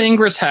other thing that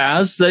Ingress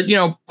has that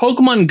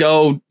Pokemon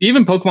Go,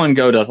 even Pokemon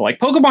Go does,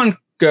 Pokemon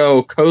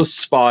Go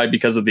coasts by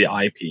because of the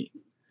IP,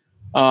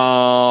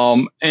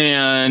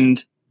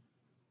 and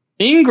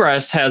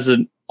Ingress has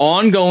an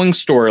ongoing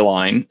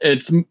storyline.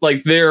 It's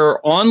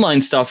their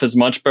online stuff is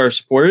much better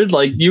supported.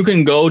 You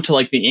can go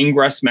to the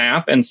Ingress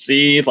map and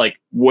see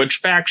which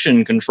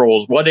faction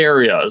controls what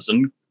areas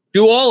and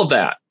do all of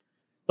that.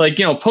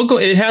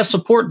 It has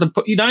support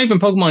not even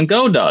Pokemon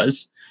Go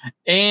does.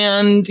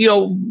 And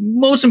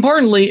most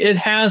importantly, it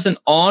has an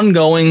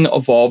ongoing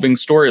evolving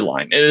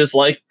storyline. It is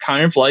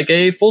kind of like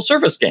a full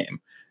service game.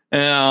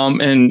 And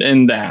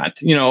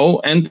that,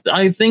 and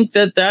I think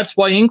that's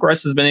why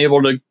Ingress has been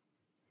able to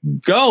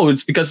go.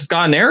 It's because it's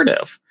got a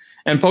narrative,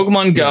 and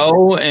Pokemon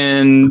Go,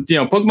 and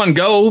Pokemon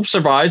Go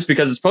survives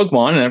because it's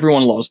Pokemon and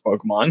everyone loves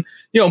Pokemon,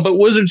 but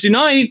Wizards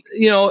Unite,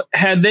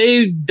 had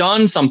they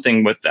done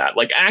something with that,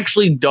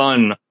 actually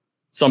done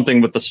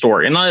something with the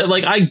story. And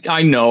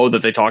I know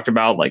that they talked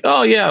about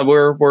oh yeah,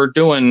 we're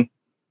doing,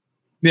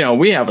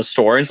 we have a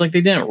story. It's they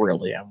didn't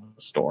really have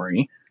a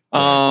story.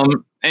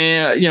 And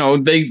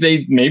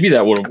they maybe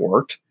that would have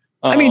worked.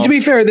 I mean, to be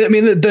fair,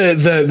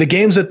 the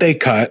games that they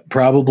cut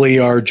probably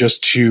are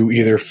just to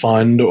either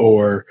fund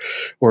or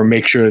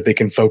make sure that they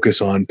can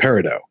focus on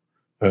Peridot,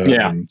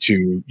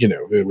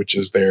 which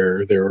is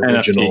their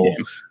original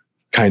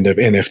kind of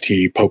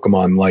NFT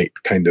Pokemon Light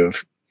kind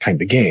of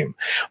game.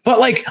 But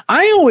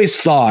I always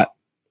thought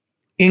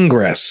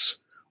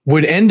Ingress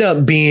would end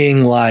up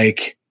being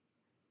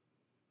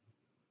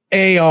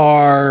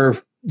AR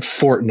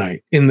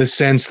Fortnite, in the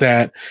sense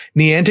that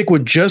Niantic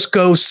would just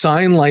go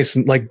sign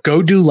license,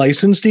 go do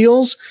license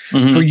deals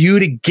for you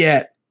to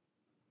get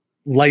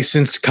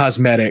licensed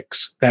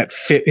cosmetics that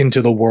fit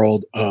into the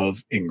world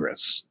of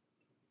Ingress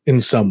in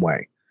some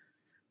way,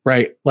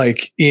 right?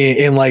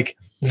 In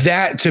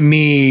that, to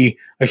me,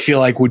 I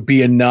feel would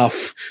be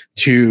enough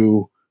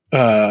to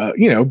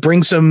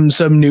bring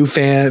some new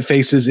fan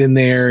faces in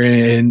there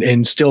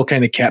and still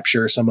kind of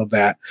capture some of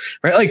that,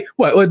 right?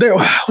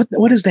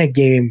 What is that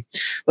game?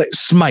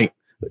 Smite.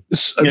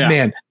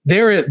 Man,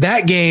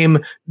 that game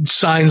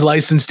signs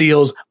license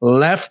deals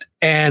left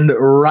and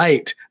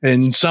right,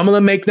 and some of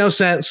them make no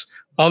sense.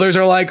 Others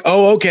are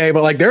oh, okay.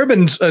 But there have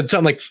been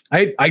something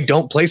I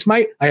don't play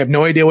Smite. I have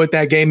no idea what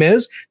that game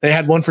is. They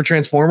had one for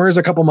Transformers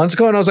a couple months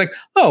ago, and I was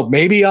oh,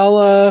 maybe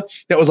I'll,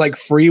 that was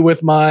free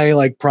with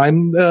my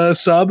Prime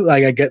sub.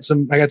 I got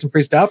some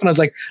free stuff, and I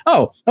was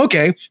oh,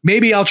 okay,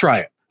 maybe I'll try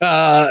it.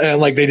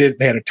 And like they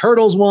had a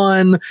Turtles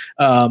one.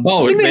 They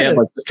had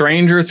like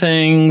Stranger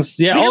Things.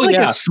 Yeah.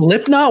 A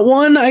Slipknot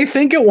one, I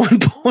think, at one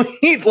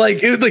point.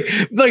 Like it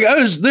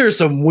was there's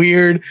some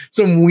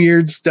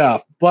weird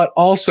stuff, but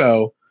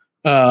also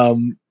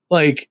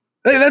like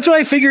that's what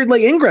I figured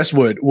like Ingress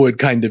would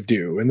kind of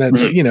do. And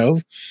that's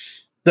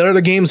that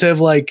other games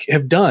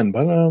have done,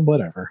 but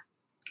whatever.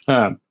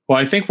 Well,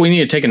 I think we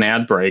need to take an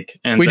ad break,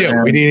 and we do.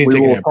 We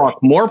will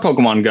talk more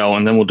Pokemon Go,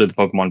 and then we'll do the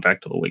Pokemon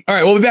Fact of the Week. All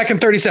right, we'll be back in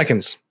 30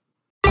 seconds.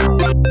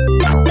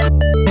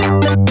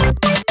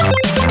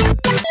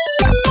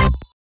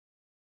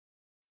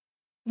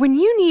 When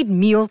you need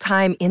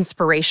mealtime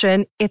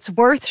inspiration, it's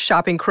worth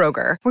shopping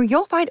Kroger, where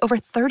you'll find over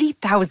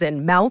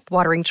 30,000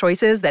 mouth-watering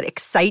choices that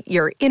excite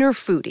your inner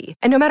foodie.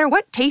 And no matter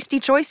what tasty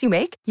choice you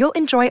make, you'll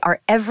enjoy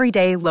our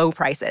everyday low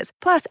prices,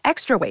 plus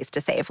extra ways to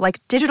save,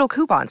 like digital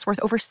coupons worth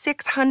over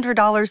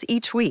 $600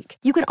 each week.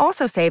 You can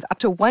also save up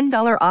to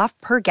 $1 off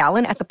per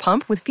gallon at the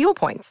pump with fuel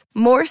points.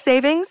 More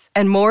savings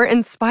and more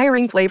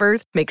inspiring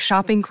flavors make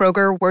shopping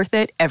Kroger worth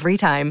it every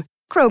time.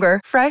 Kroger,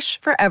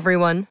 fresh for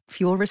everyone.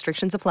 Fuel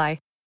restrictions apply.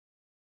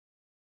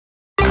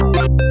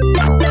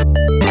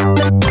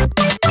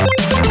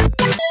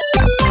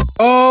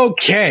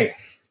 Okay,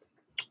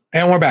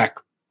 and we're back.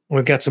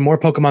 We've got some more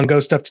Pokemon Go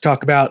stuff to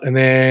talk about, and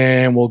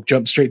then we'll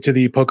jump straight to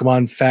the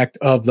Pokemon Fact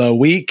of the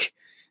Week,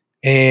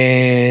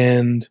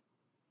 and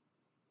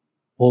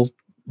we'll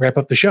wrap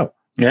up the show.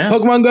 Yeah,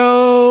 Pokemon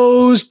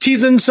Go's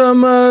teasing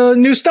some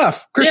new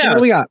stuff. Christian, what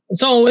do we got?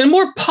 So, in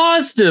more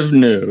positive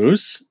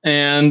news,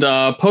 and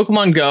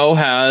Pokemon Go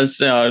has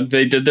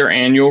they did their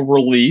annual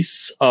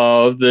release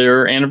of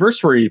their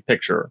anniversary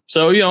picture.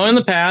 So, in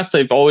the past,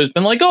 they've always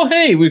been like, "Oh,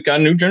 hey, we've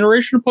got a new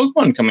generation of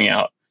Pokemon coming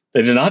out."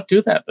 They did not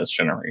do that this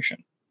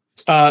generation.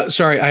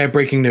 Sorry, I have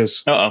breaking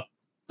news. Oh.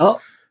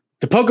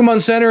 The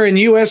Pokemon Center in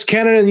US,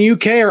 Canada, and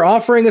UK are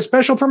offering a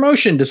special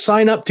promotion to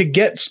sign up to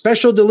get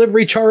special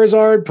delivery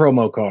Charizard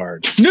promo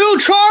card. New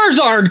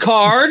Charizard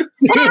card?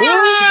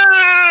 I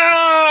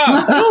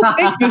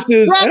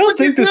don't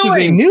think this is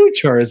a new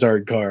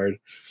Charizard card.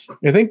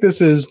 I think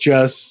this is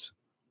just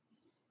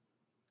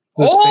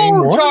the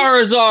same one.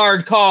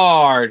 Charizard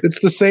card. It's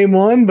the same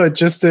one, but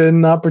just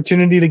an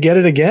opportunity to get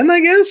it again,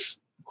 I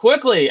guess.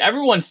 Quickly,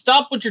 everyone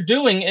stop what you're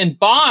doing and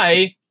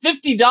buy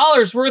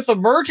 $50 worth of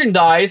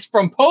merchandise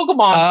from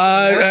Pokemon.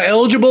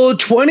 Eligible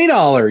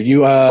 $20.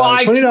 You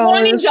buy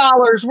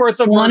 $20 worth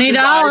of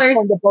merchandise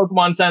from the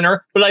Pokemon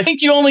Center, but I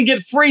think you only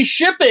get free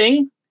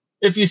shipping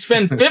if you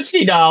spend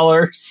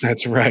 $50.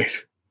 That's right.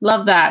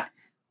 Love that.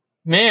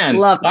 Man,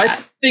 love that. I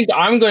think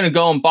I'm going to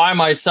go and buy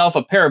myself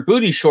a pair of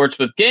booty shorts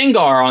with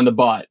Gengar on the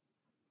butt.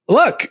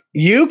 Look,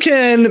 you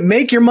can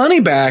make your money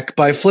back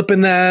by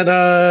flipping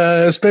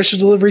that special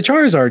delivery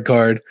Charizard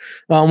card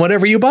on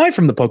whatever you buy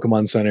from the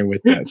Pokemon Center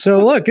with that.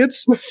 So look,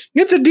 it's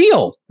a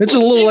deal. It's a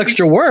little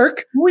extra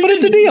work, but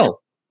it's a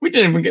deal. We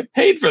didn't even get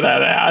paid for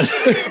that ad.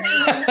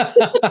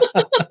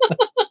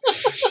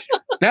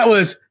 That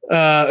was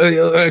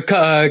a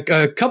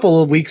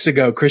couple of weeks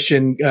ago.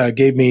 Christian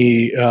gave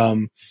me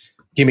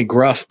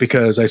gruff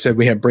because I said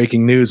we had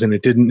breaking news and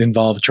it didn't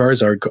involve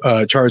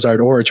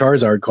Charizard or a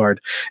Charizard card.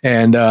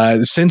 And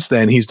since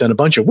then, he's done a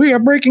bunch of we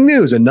have breaking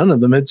news, and none of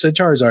them had said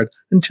Charizard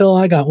until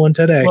I got one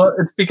today. Well,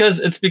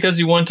 it's because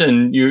you went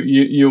and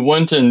you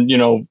went and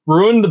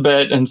ruined the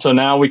bit, and so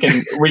now we can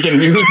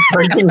use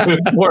breaking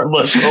news more or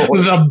less.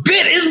 The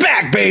bit is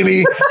back,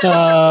 baby.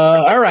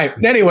 All right.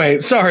 Anyway,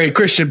 sorry,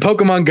 Christian.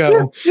 Pokemon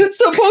Go.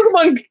 So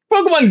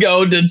Pokemon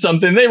Go did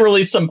something. They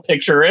released some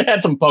picture. It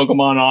had some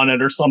Pokemon on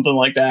it or something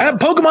like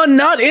that. Pokemon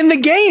not in the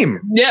game.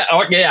 Yeah.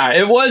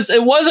 It was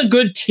a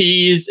good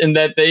tease in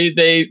that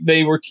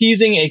they were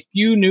teasing a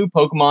few new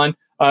Pokemon.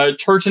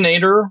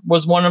 Turtonator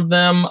was one of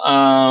them.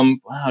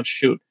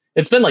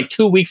 It's been like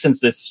 2 weeks since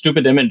this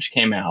stupid image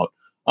came out.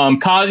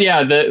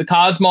 The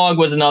Cosmog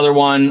was another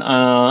one.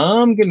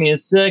 Give me a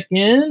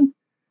second.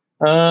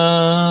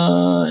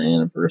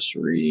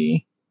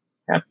 Anniversary.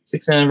 Happy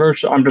 6th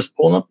anniversary. I'm just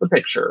pulling up the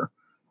picture.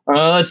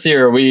 Let's see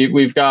here.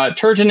 We've got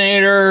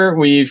Turtonator.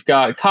 We've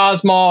got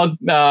Cosmog.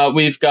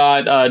 We've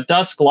got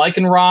Dusk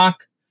Lycanroc.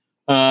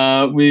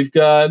 We've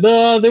got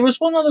there was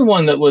one other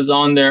one that was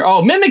on there.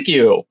 Oh,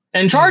 Mimikyu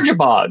and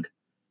Charjabug.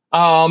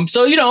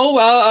 So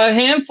a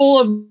handful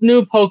of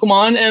new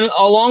Pokemon, and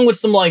along with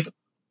some like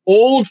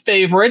old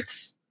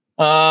favorites.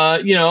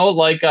 Shaman,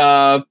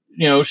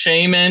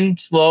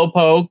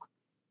 Slowpoke,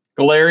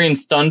 Galarian,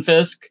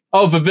 Stunfisk.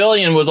 Oh,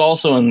 Vivillon was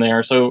also in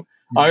there. So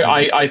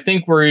I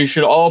think we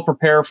should all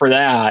prepare for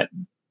that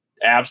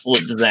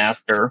absolute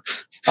disaster.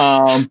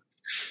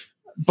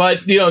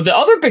 But the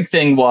other big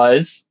thing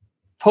was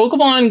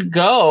Pokemon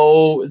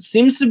Go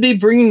seems to be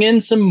bringing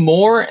in some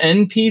more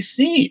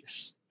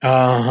NPCs.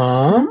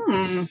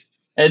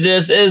 It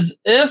is as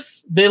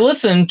if they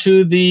listen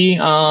to the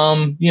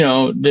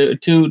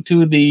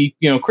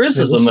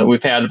criticism that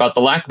we've had about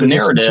the lack of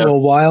narrative. To a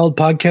Wild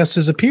podcast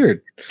has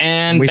appeared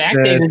and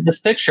backdated this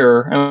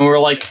picture, and we're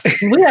like,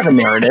 we have a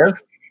narrative.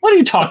 What are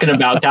you talking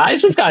about,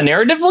 guys? We've got a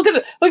narrative. Look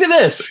at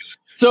this.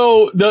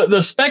 So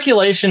the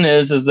speculation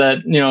is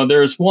that,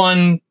 there's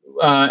one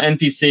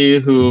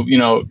NPC who,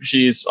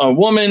 she's a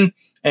woman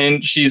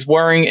and she's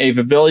wearing a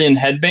Vivillon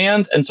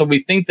headband. And so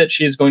we think that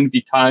she's going to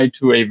be tied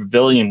to a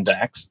Vivillon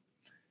dex.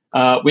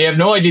 We have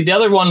no idea. The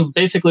other one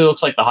basically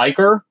looks like the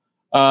hiker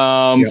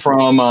from,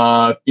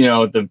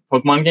 the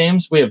Pokemon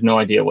games. We have no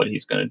idea what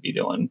he's going to be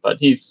doing, but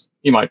he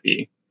might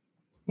be.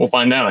 We'll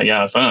find out, I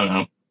guess. I don't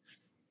know.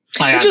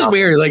 It's just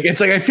weird. Like,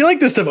 it's like, I feel like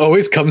this stuff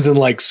always comes in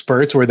like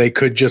spurts where they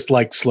could just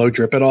like slow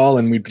drip it all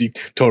and we'd be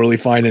totally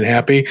fine and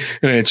happy.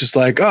 And it's just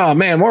like, oh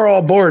man, we're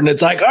all bored. And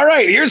it's like, all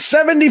right, here's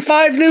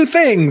 75 new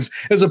things,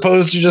 as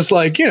opposed to just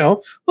like,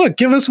 look,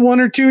 give us 1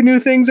 or 2 new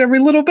things every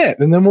little bit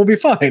and then we'll be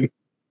fine.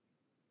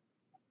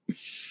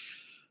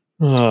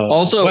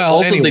 Also,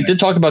 anyway. They did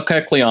talk about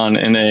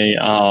Kecleon in a.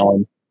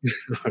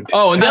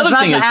 And the other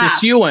thing is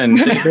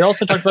Hisuian. They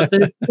also talked about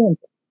the.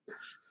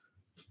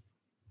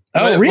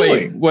 Oh,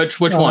 really?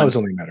 Which one? That was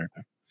only a matter of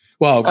time.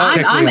 Well,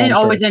 I'm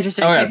always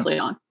interested in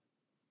Kecleon.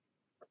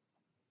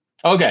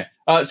 Okay,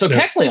 so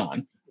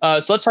Kecleon.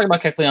 So let's talk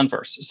about Kecleon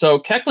first. So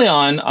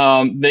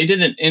Kecleon, they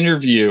did an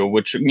interview,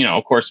 which,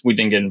 of course, we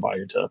didn't get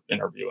invited to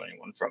interview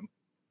anyone from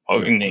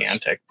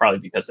Niantic, probably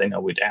because they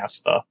know we'd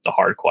ask the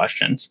hard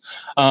questions.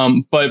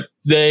 But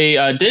they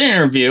did an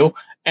interview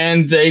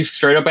and they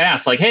straight up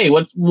asked, like, hey,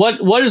 what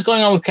is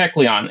going on with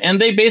Kecleon? And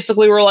they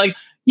basically were like,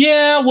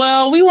 yeah,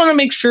 well, we want to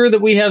make sure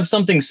that we have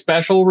something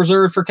special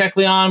reserved for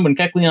Kecleon when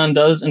Kecleon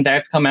does in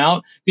fact come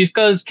out,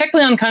 because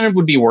Kecleon kind of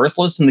would be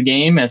worthless in the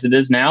game as it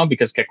is now,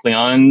 because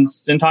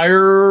Kecleon's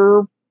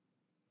entire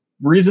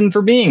reason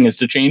for being is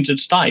to change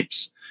its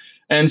types.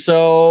 And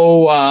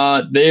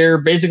so they're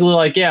basically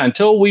like, yeah,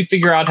 until we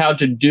figure out how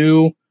to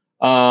do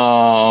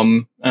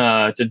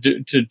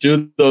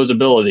those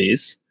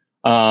abilities,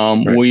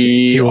 right.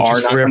 He will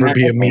just forever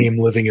be a meme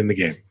living in the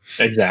game.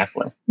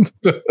 Exactly.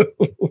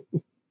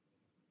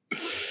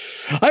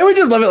 I would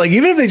just love it. Like,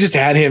 even if they just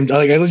had him,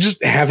 like, I would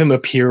just have him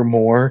appear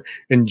more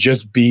and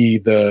just be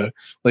the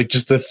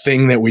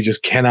thing that we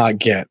just cannot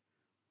get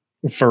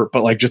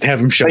but like just have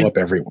him show up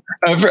everywhere.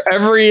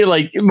 Every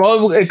like,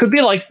 well, it could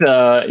be like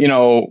the,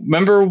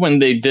 remember when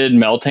they did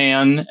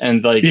Meltan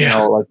and like,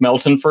 like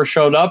Melton first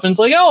showed up and it's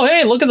like, oh,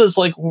 hey, look at this,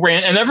 like,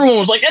 and everyone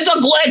was like, it's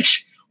a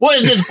glitch. What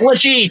is this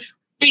glitchy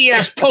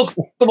BS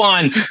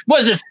Pokemon?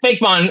 What is this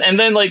Fakemon? And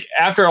then like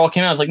after it all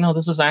came out, I was like, no,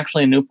 this is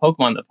actually a new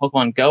Pokemon that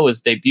Pokemon Go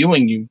is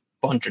debuting, you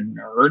bunch of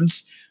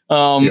nerds.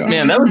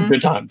 Man, that was a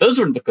good time. Those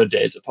were the good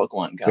days of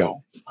Pokemon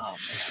Go.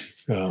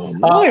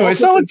 Anyway,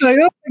 so let's say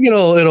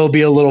it'll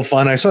be a little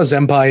fun. I saw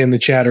Zenpai in the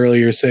chat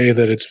earlier say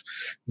that it's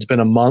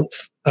been a month.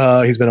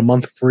 He's been a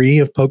month free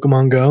of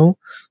Pokemon Go.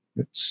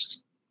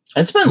 It's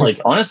been like,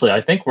 honestly, I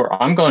think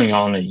I'm going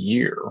on a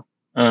year.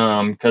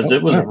 Because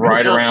it was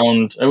right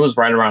around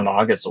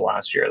August of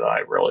last year that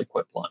I really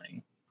quit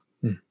playing.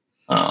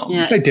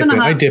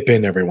 I dip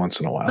in every once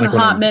in a while. Like a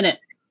hot minute.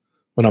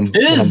 When I'm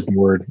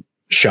bored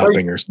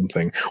shopping or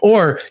something.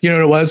 Or, you know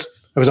what it was?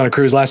 I was on a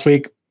cruise last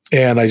week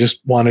and I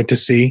just wanted to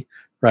see,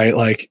 right?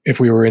 Like, if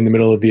we were in the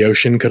middle of the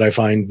ocean, could I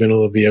find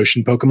middle of the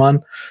ocean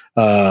Pokemon?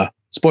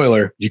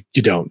 Spoiler, you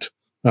don't.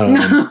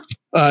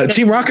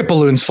 Team Rocket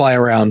balloons fly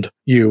around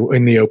you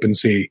in the open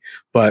sea,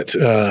 but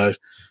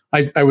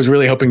I was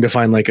really hoping to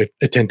find like a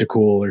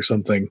Tentacool or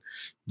something,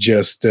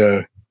 just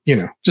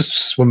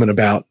swimming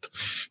about.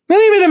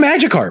 Not even a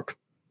Magikarp,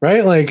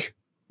 right? Like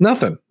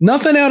nothing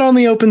out on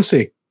the open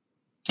sea.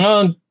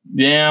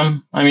 Yeah.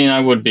 I mean, I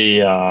would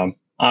be. I'm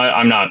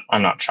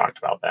not shocked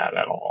about that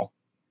at all.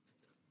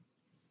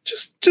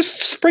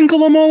 Just sprinkle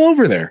them all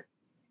over there.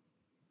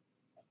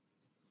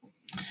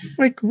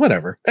 Like,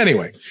 whatever.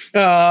 Anyway,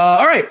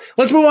 all right.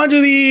 Let's move on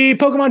to the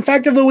Pokemon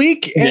fact of the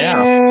week.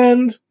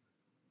 And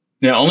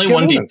only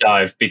one deep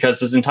dive, because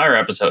this entire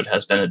episode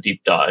has been a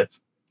deep dive.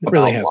 It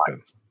really has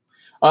been.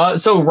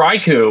 So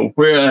Raikou,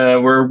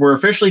 we're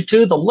officially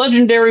to the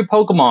legendary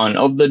Pokemon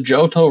of the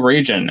Johto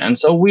region, and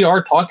so we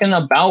are talking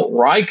about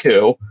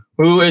Raikou,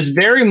 who is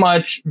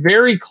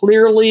very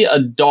clearly a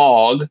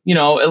dog.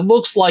 It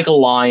looks like a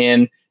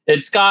lion.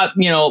 It's got,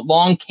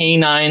 long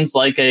canines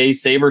like a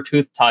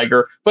saber-toothed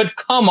tiger. But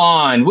come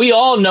on, we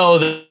all know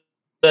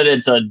that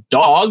it's a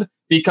dog,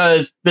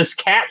 because this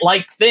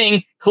cat-like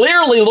thing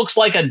clearly looks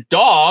like a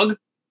dog.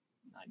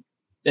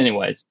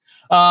 Anyways,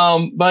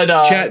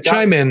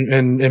 chime in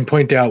and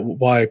point out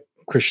why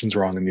Christian's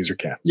wrong and these are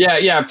cats.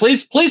 Yeah.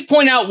 Please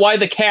point out why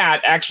the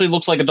cat actually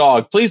looks like a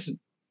dog. Please.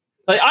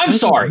 Like, I'm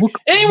sorry.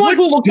 Anyone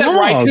who looks at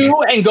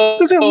Raikou and goes,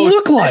 does it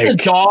look like a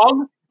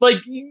dog? Like,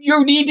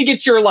 you need to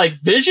get your like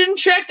vision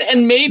checked,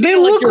 and maybe they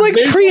look like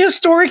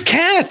prehistoric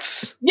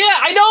cats. Yeah,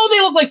 I know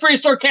they look like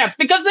prehistoric cats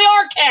because they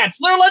are cats.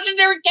 They're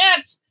legendary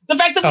cats. The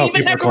fact that we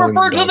even have to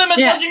refer to them as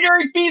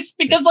legendary beasts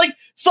because like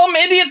some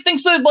idiot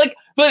thinks that like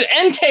the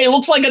Entei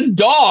looks like a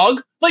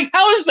dog. Like,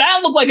 how does that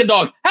look like a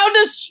dog? How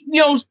does,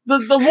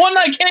 the one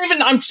I can't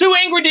even, I'm too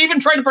angry to even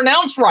try to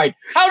pronounce right.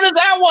 How does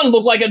that one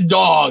look like a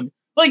dog?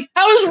 Like,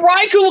 how does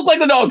Raikou look like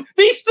a dog?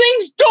 These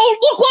things don't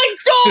look like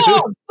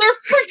dogs. They're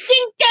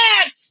freaking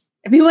cats.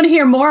 If you want to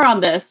hear more on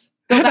this,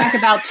 go back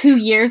about 2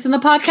 years in the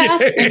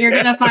podcast, and you're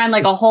gonna find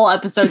like a whole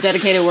episode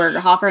dedicated where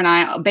Hoffer and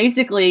I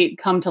basically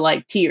come to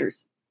like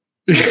tears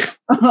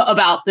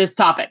about this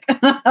topic.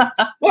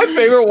 My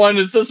favorite one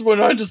is just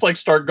when I just like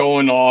start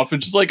going off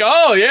and just like,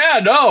 oh yeah,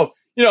 no,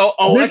 they're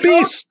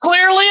Electro's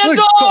clearly a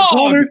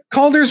dog.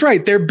 Calder's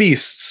right. They're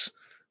beasts.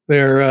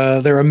 They're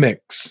a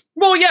mix.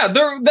 Well, yeah,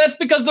 that's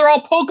because they're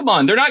all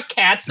Pokemon. They're not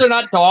cats. They're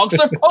not dogs.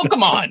 They're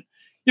Pokemon.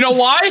 You know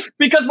why?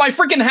 Because my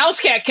freaking house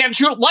cat can't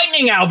shoot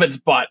lightning out of its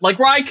butt like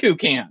Raikou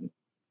can.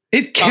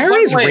 It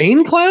carries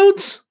rain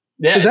clouds?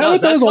 Yeah, is that what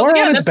those are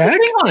on its back?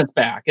 On its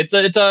back. It's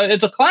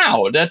a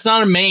cloud. That's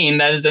not a mane.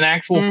 That is an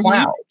actual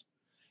cloud.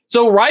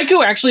 So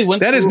Raikou actually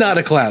went. That is not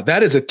a cloud.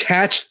 That is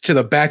attached to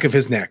the back of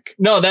his neck.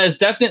 No, that is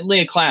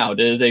definitely a cloud.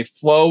 It is a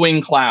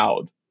flowing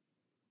cloud.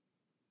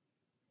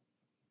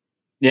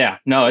 Yeah,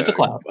 no, it's a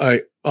cloud.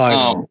 I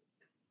know.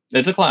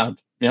 It's a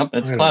cloud. Yep,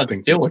 it's a cloud.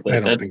 Deal with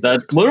it.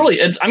 That's literally.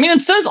 It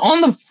says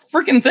on the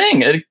freaking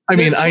thing.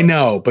 I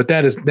know, but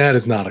that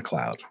is not a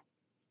cloud.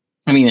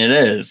 I mean, it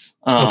is.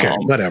 Okay,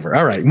 whatever.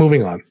 All right,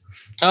 moving on.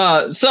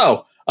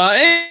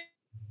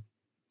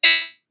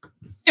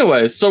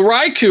 Anyways, so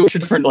Raikou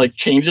different like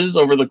changes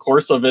over the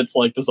course of its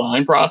like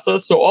design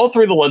process. So all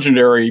three of the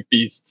legendary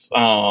beasts,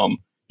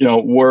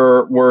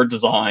 were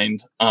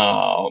designed,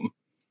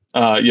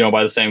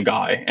 by the same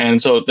guy,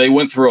 and so they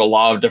went through a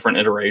lot of different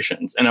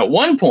iterations. And at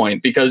one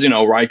point, because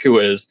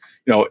Raikou is,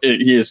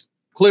 he is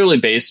clearly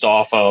based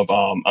off of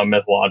a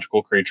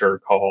mythological creature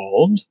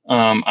called,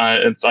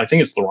 I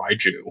think it's the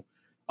Raiju.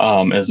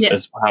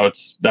 Is how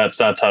that's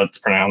how it's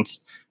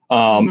pronounced.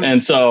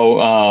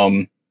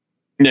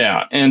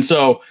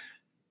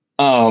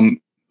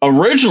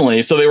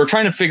 Originally, so they were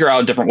trying to figure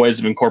out different ways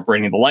of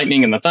incorporating the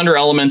lightning and the thunder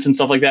elements and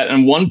stuff like that.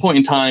 And at one point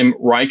in time,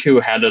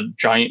 Raikou had a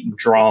giant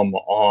drum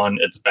on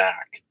its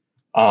back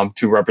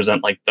to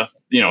represent like the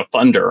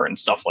thunder and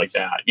stuff like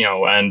that.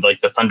 And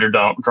like the thunder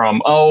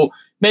drum. Oh,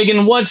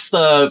 Megan, what's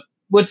the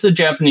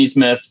Japanese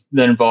myth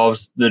that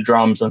involves the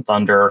drums and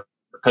thunder?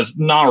 Because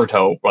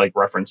Naruto like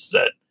references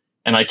it.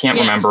 And I can't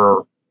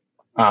remember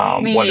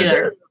what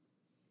it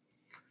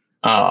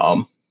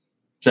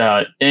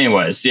is.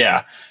 Anyways,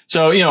 yeah.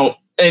 So,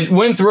 it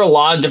went through a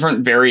lot of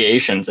different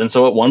variations. And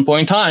so at one point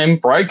in time,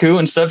 Raikou,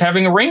 instead of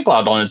having a rain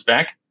cloud on its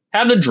back,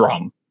 had a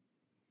drum.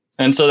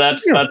 And so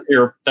that's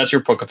your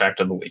Pokefact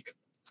of the week.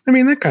 I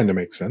mean, that kind of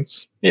makes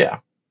sense. Yeah.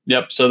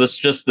 Yep. So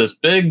this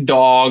big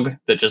dog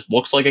that just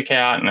looks like a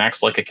cat and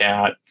acts like a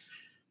cat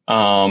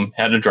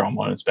had a drum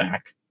on its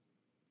back.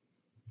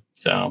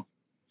 So...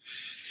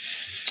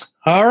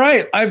 All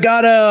right, I've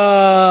got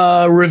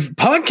a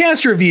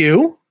podcast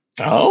review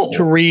to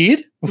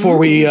read before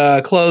we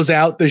close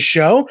out the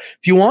show.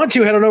 If you want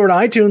to, head on over to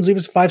iTunes, leave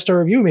us a 5-star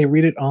review. We may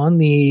read it on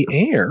the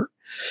air.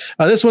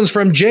 This one's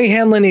from Jay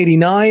Hanlon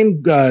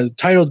 89,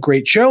 titled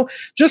 "Great Show."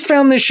 Just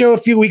found this show a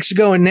few weeks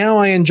ago, and now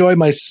I enjoy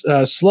my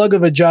slug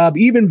of a job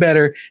even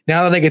better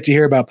now that I get to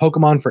hear about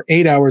Pokemon for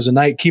 8 hours a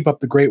night. Keep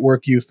up the great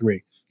work, you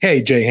three.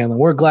 Hey, Jay Hanlon,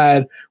 we're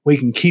glad we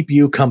can keep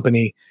you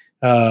company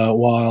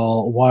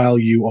while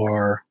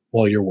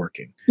you're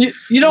working.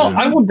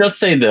 I will just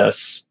say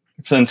this,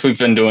 since we've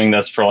been doing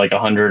this for like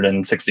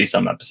 160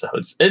 some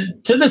episodes,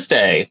 to this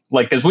day,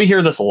 like, because we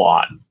hear this a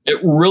lot, it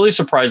really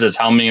surprises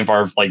how many of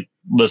our like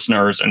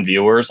listeners and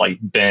viewers like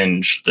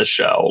binge the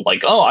show.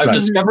 Like, oh, I've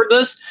discovered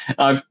this.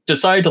 I've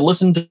decided to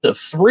listen to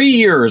 3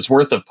 years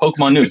worth of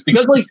Pokemon news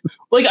because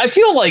like I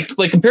feel like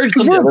compared to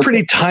some we're a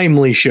pretty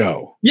timely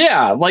show.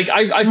 Yeah, like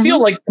I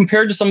feel like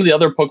compared to some of the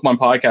other Pokemon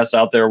podcasts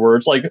out there where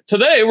it's like,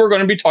 today we're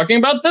going to be talking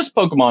about this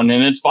Pokemon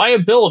and its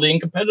viability in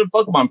competitive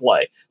Pokemon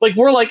play. Like,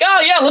 we're like,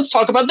 oh yeah, let's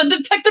talk about the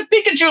Detective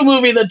Pikachu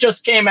movie that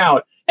just came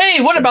out.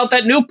 Hey, what about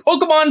that new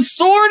Pokemon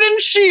Sword and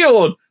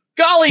Shield?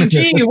 Golly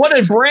gee, what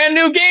a brand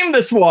new game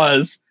this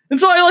was. And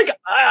so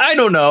I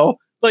don't know.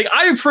 Like,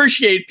 I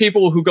appreciate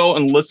people who go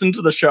and listen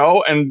to the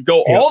show and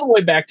go all the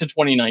way back to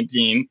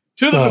 2019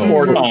 to the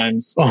before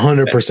times.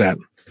 100%.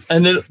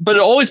 But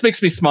it always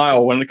makes me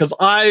smile because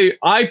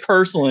I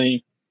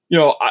personally,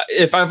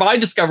 if I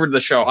discovered the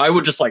show, I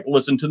would just like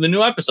listen to the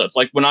new episodes.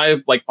 Like when I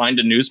like find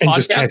a news podcast,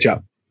 just catch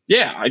up.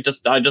 Yeah, I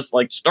just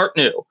like start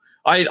new.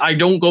 I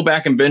don't go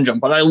back and binge them,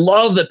 but I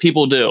love that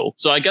people do.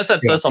 So I guess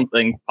that says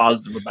something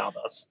positive about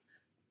us.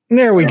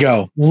 There we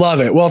go.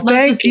 Love it. Well,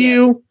 thank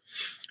you.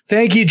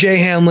 Thank you, Jay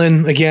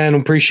Hanlon. Again,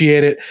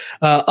 appreciate it.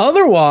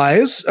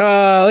 Otherwise, like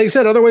I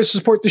said, other ways to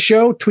support the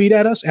show, tweet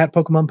at us at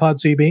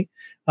PokemonPodCB.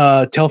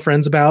 Tell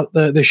friends about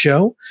the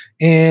show.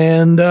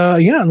 And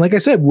like I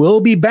said,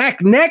 we'll be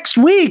back next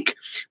week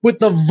with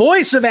the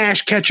voice of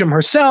Ash Ketchum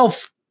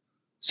herself,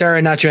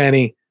 Sarah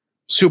Nachani.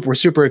 Super,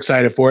 super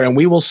excited for it. And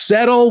we will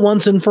settle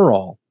once and for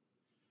all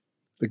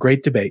the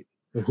great debate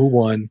of who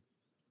won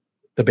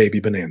the Baby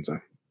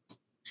Bonanza.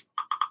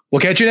 We'll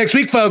catch you next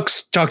week,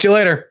 folks. Talk to you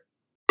later.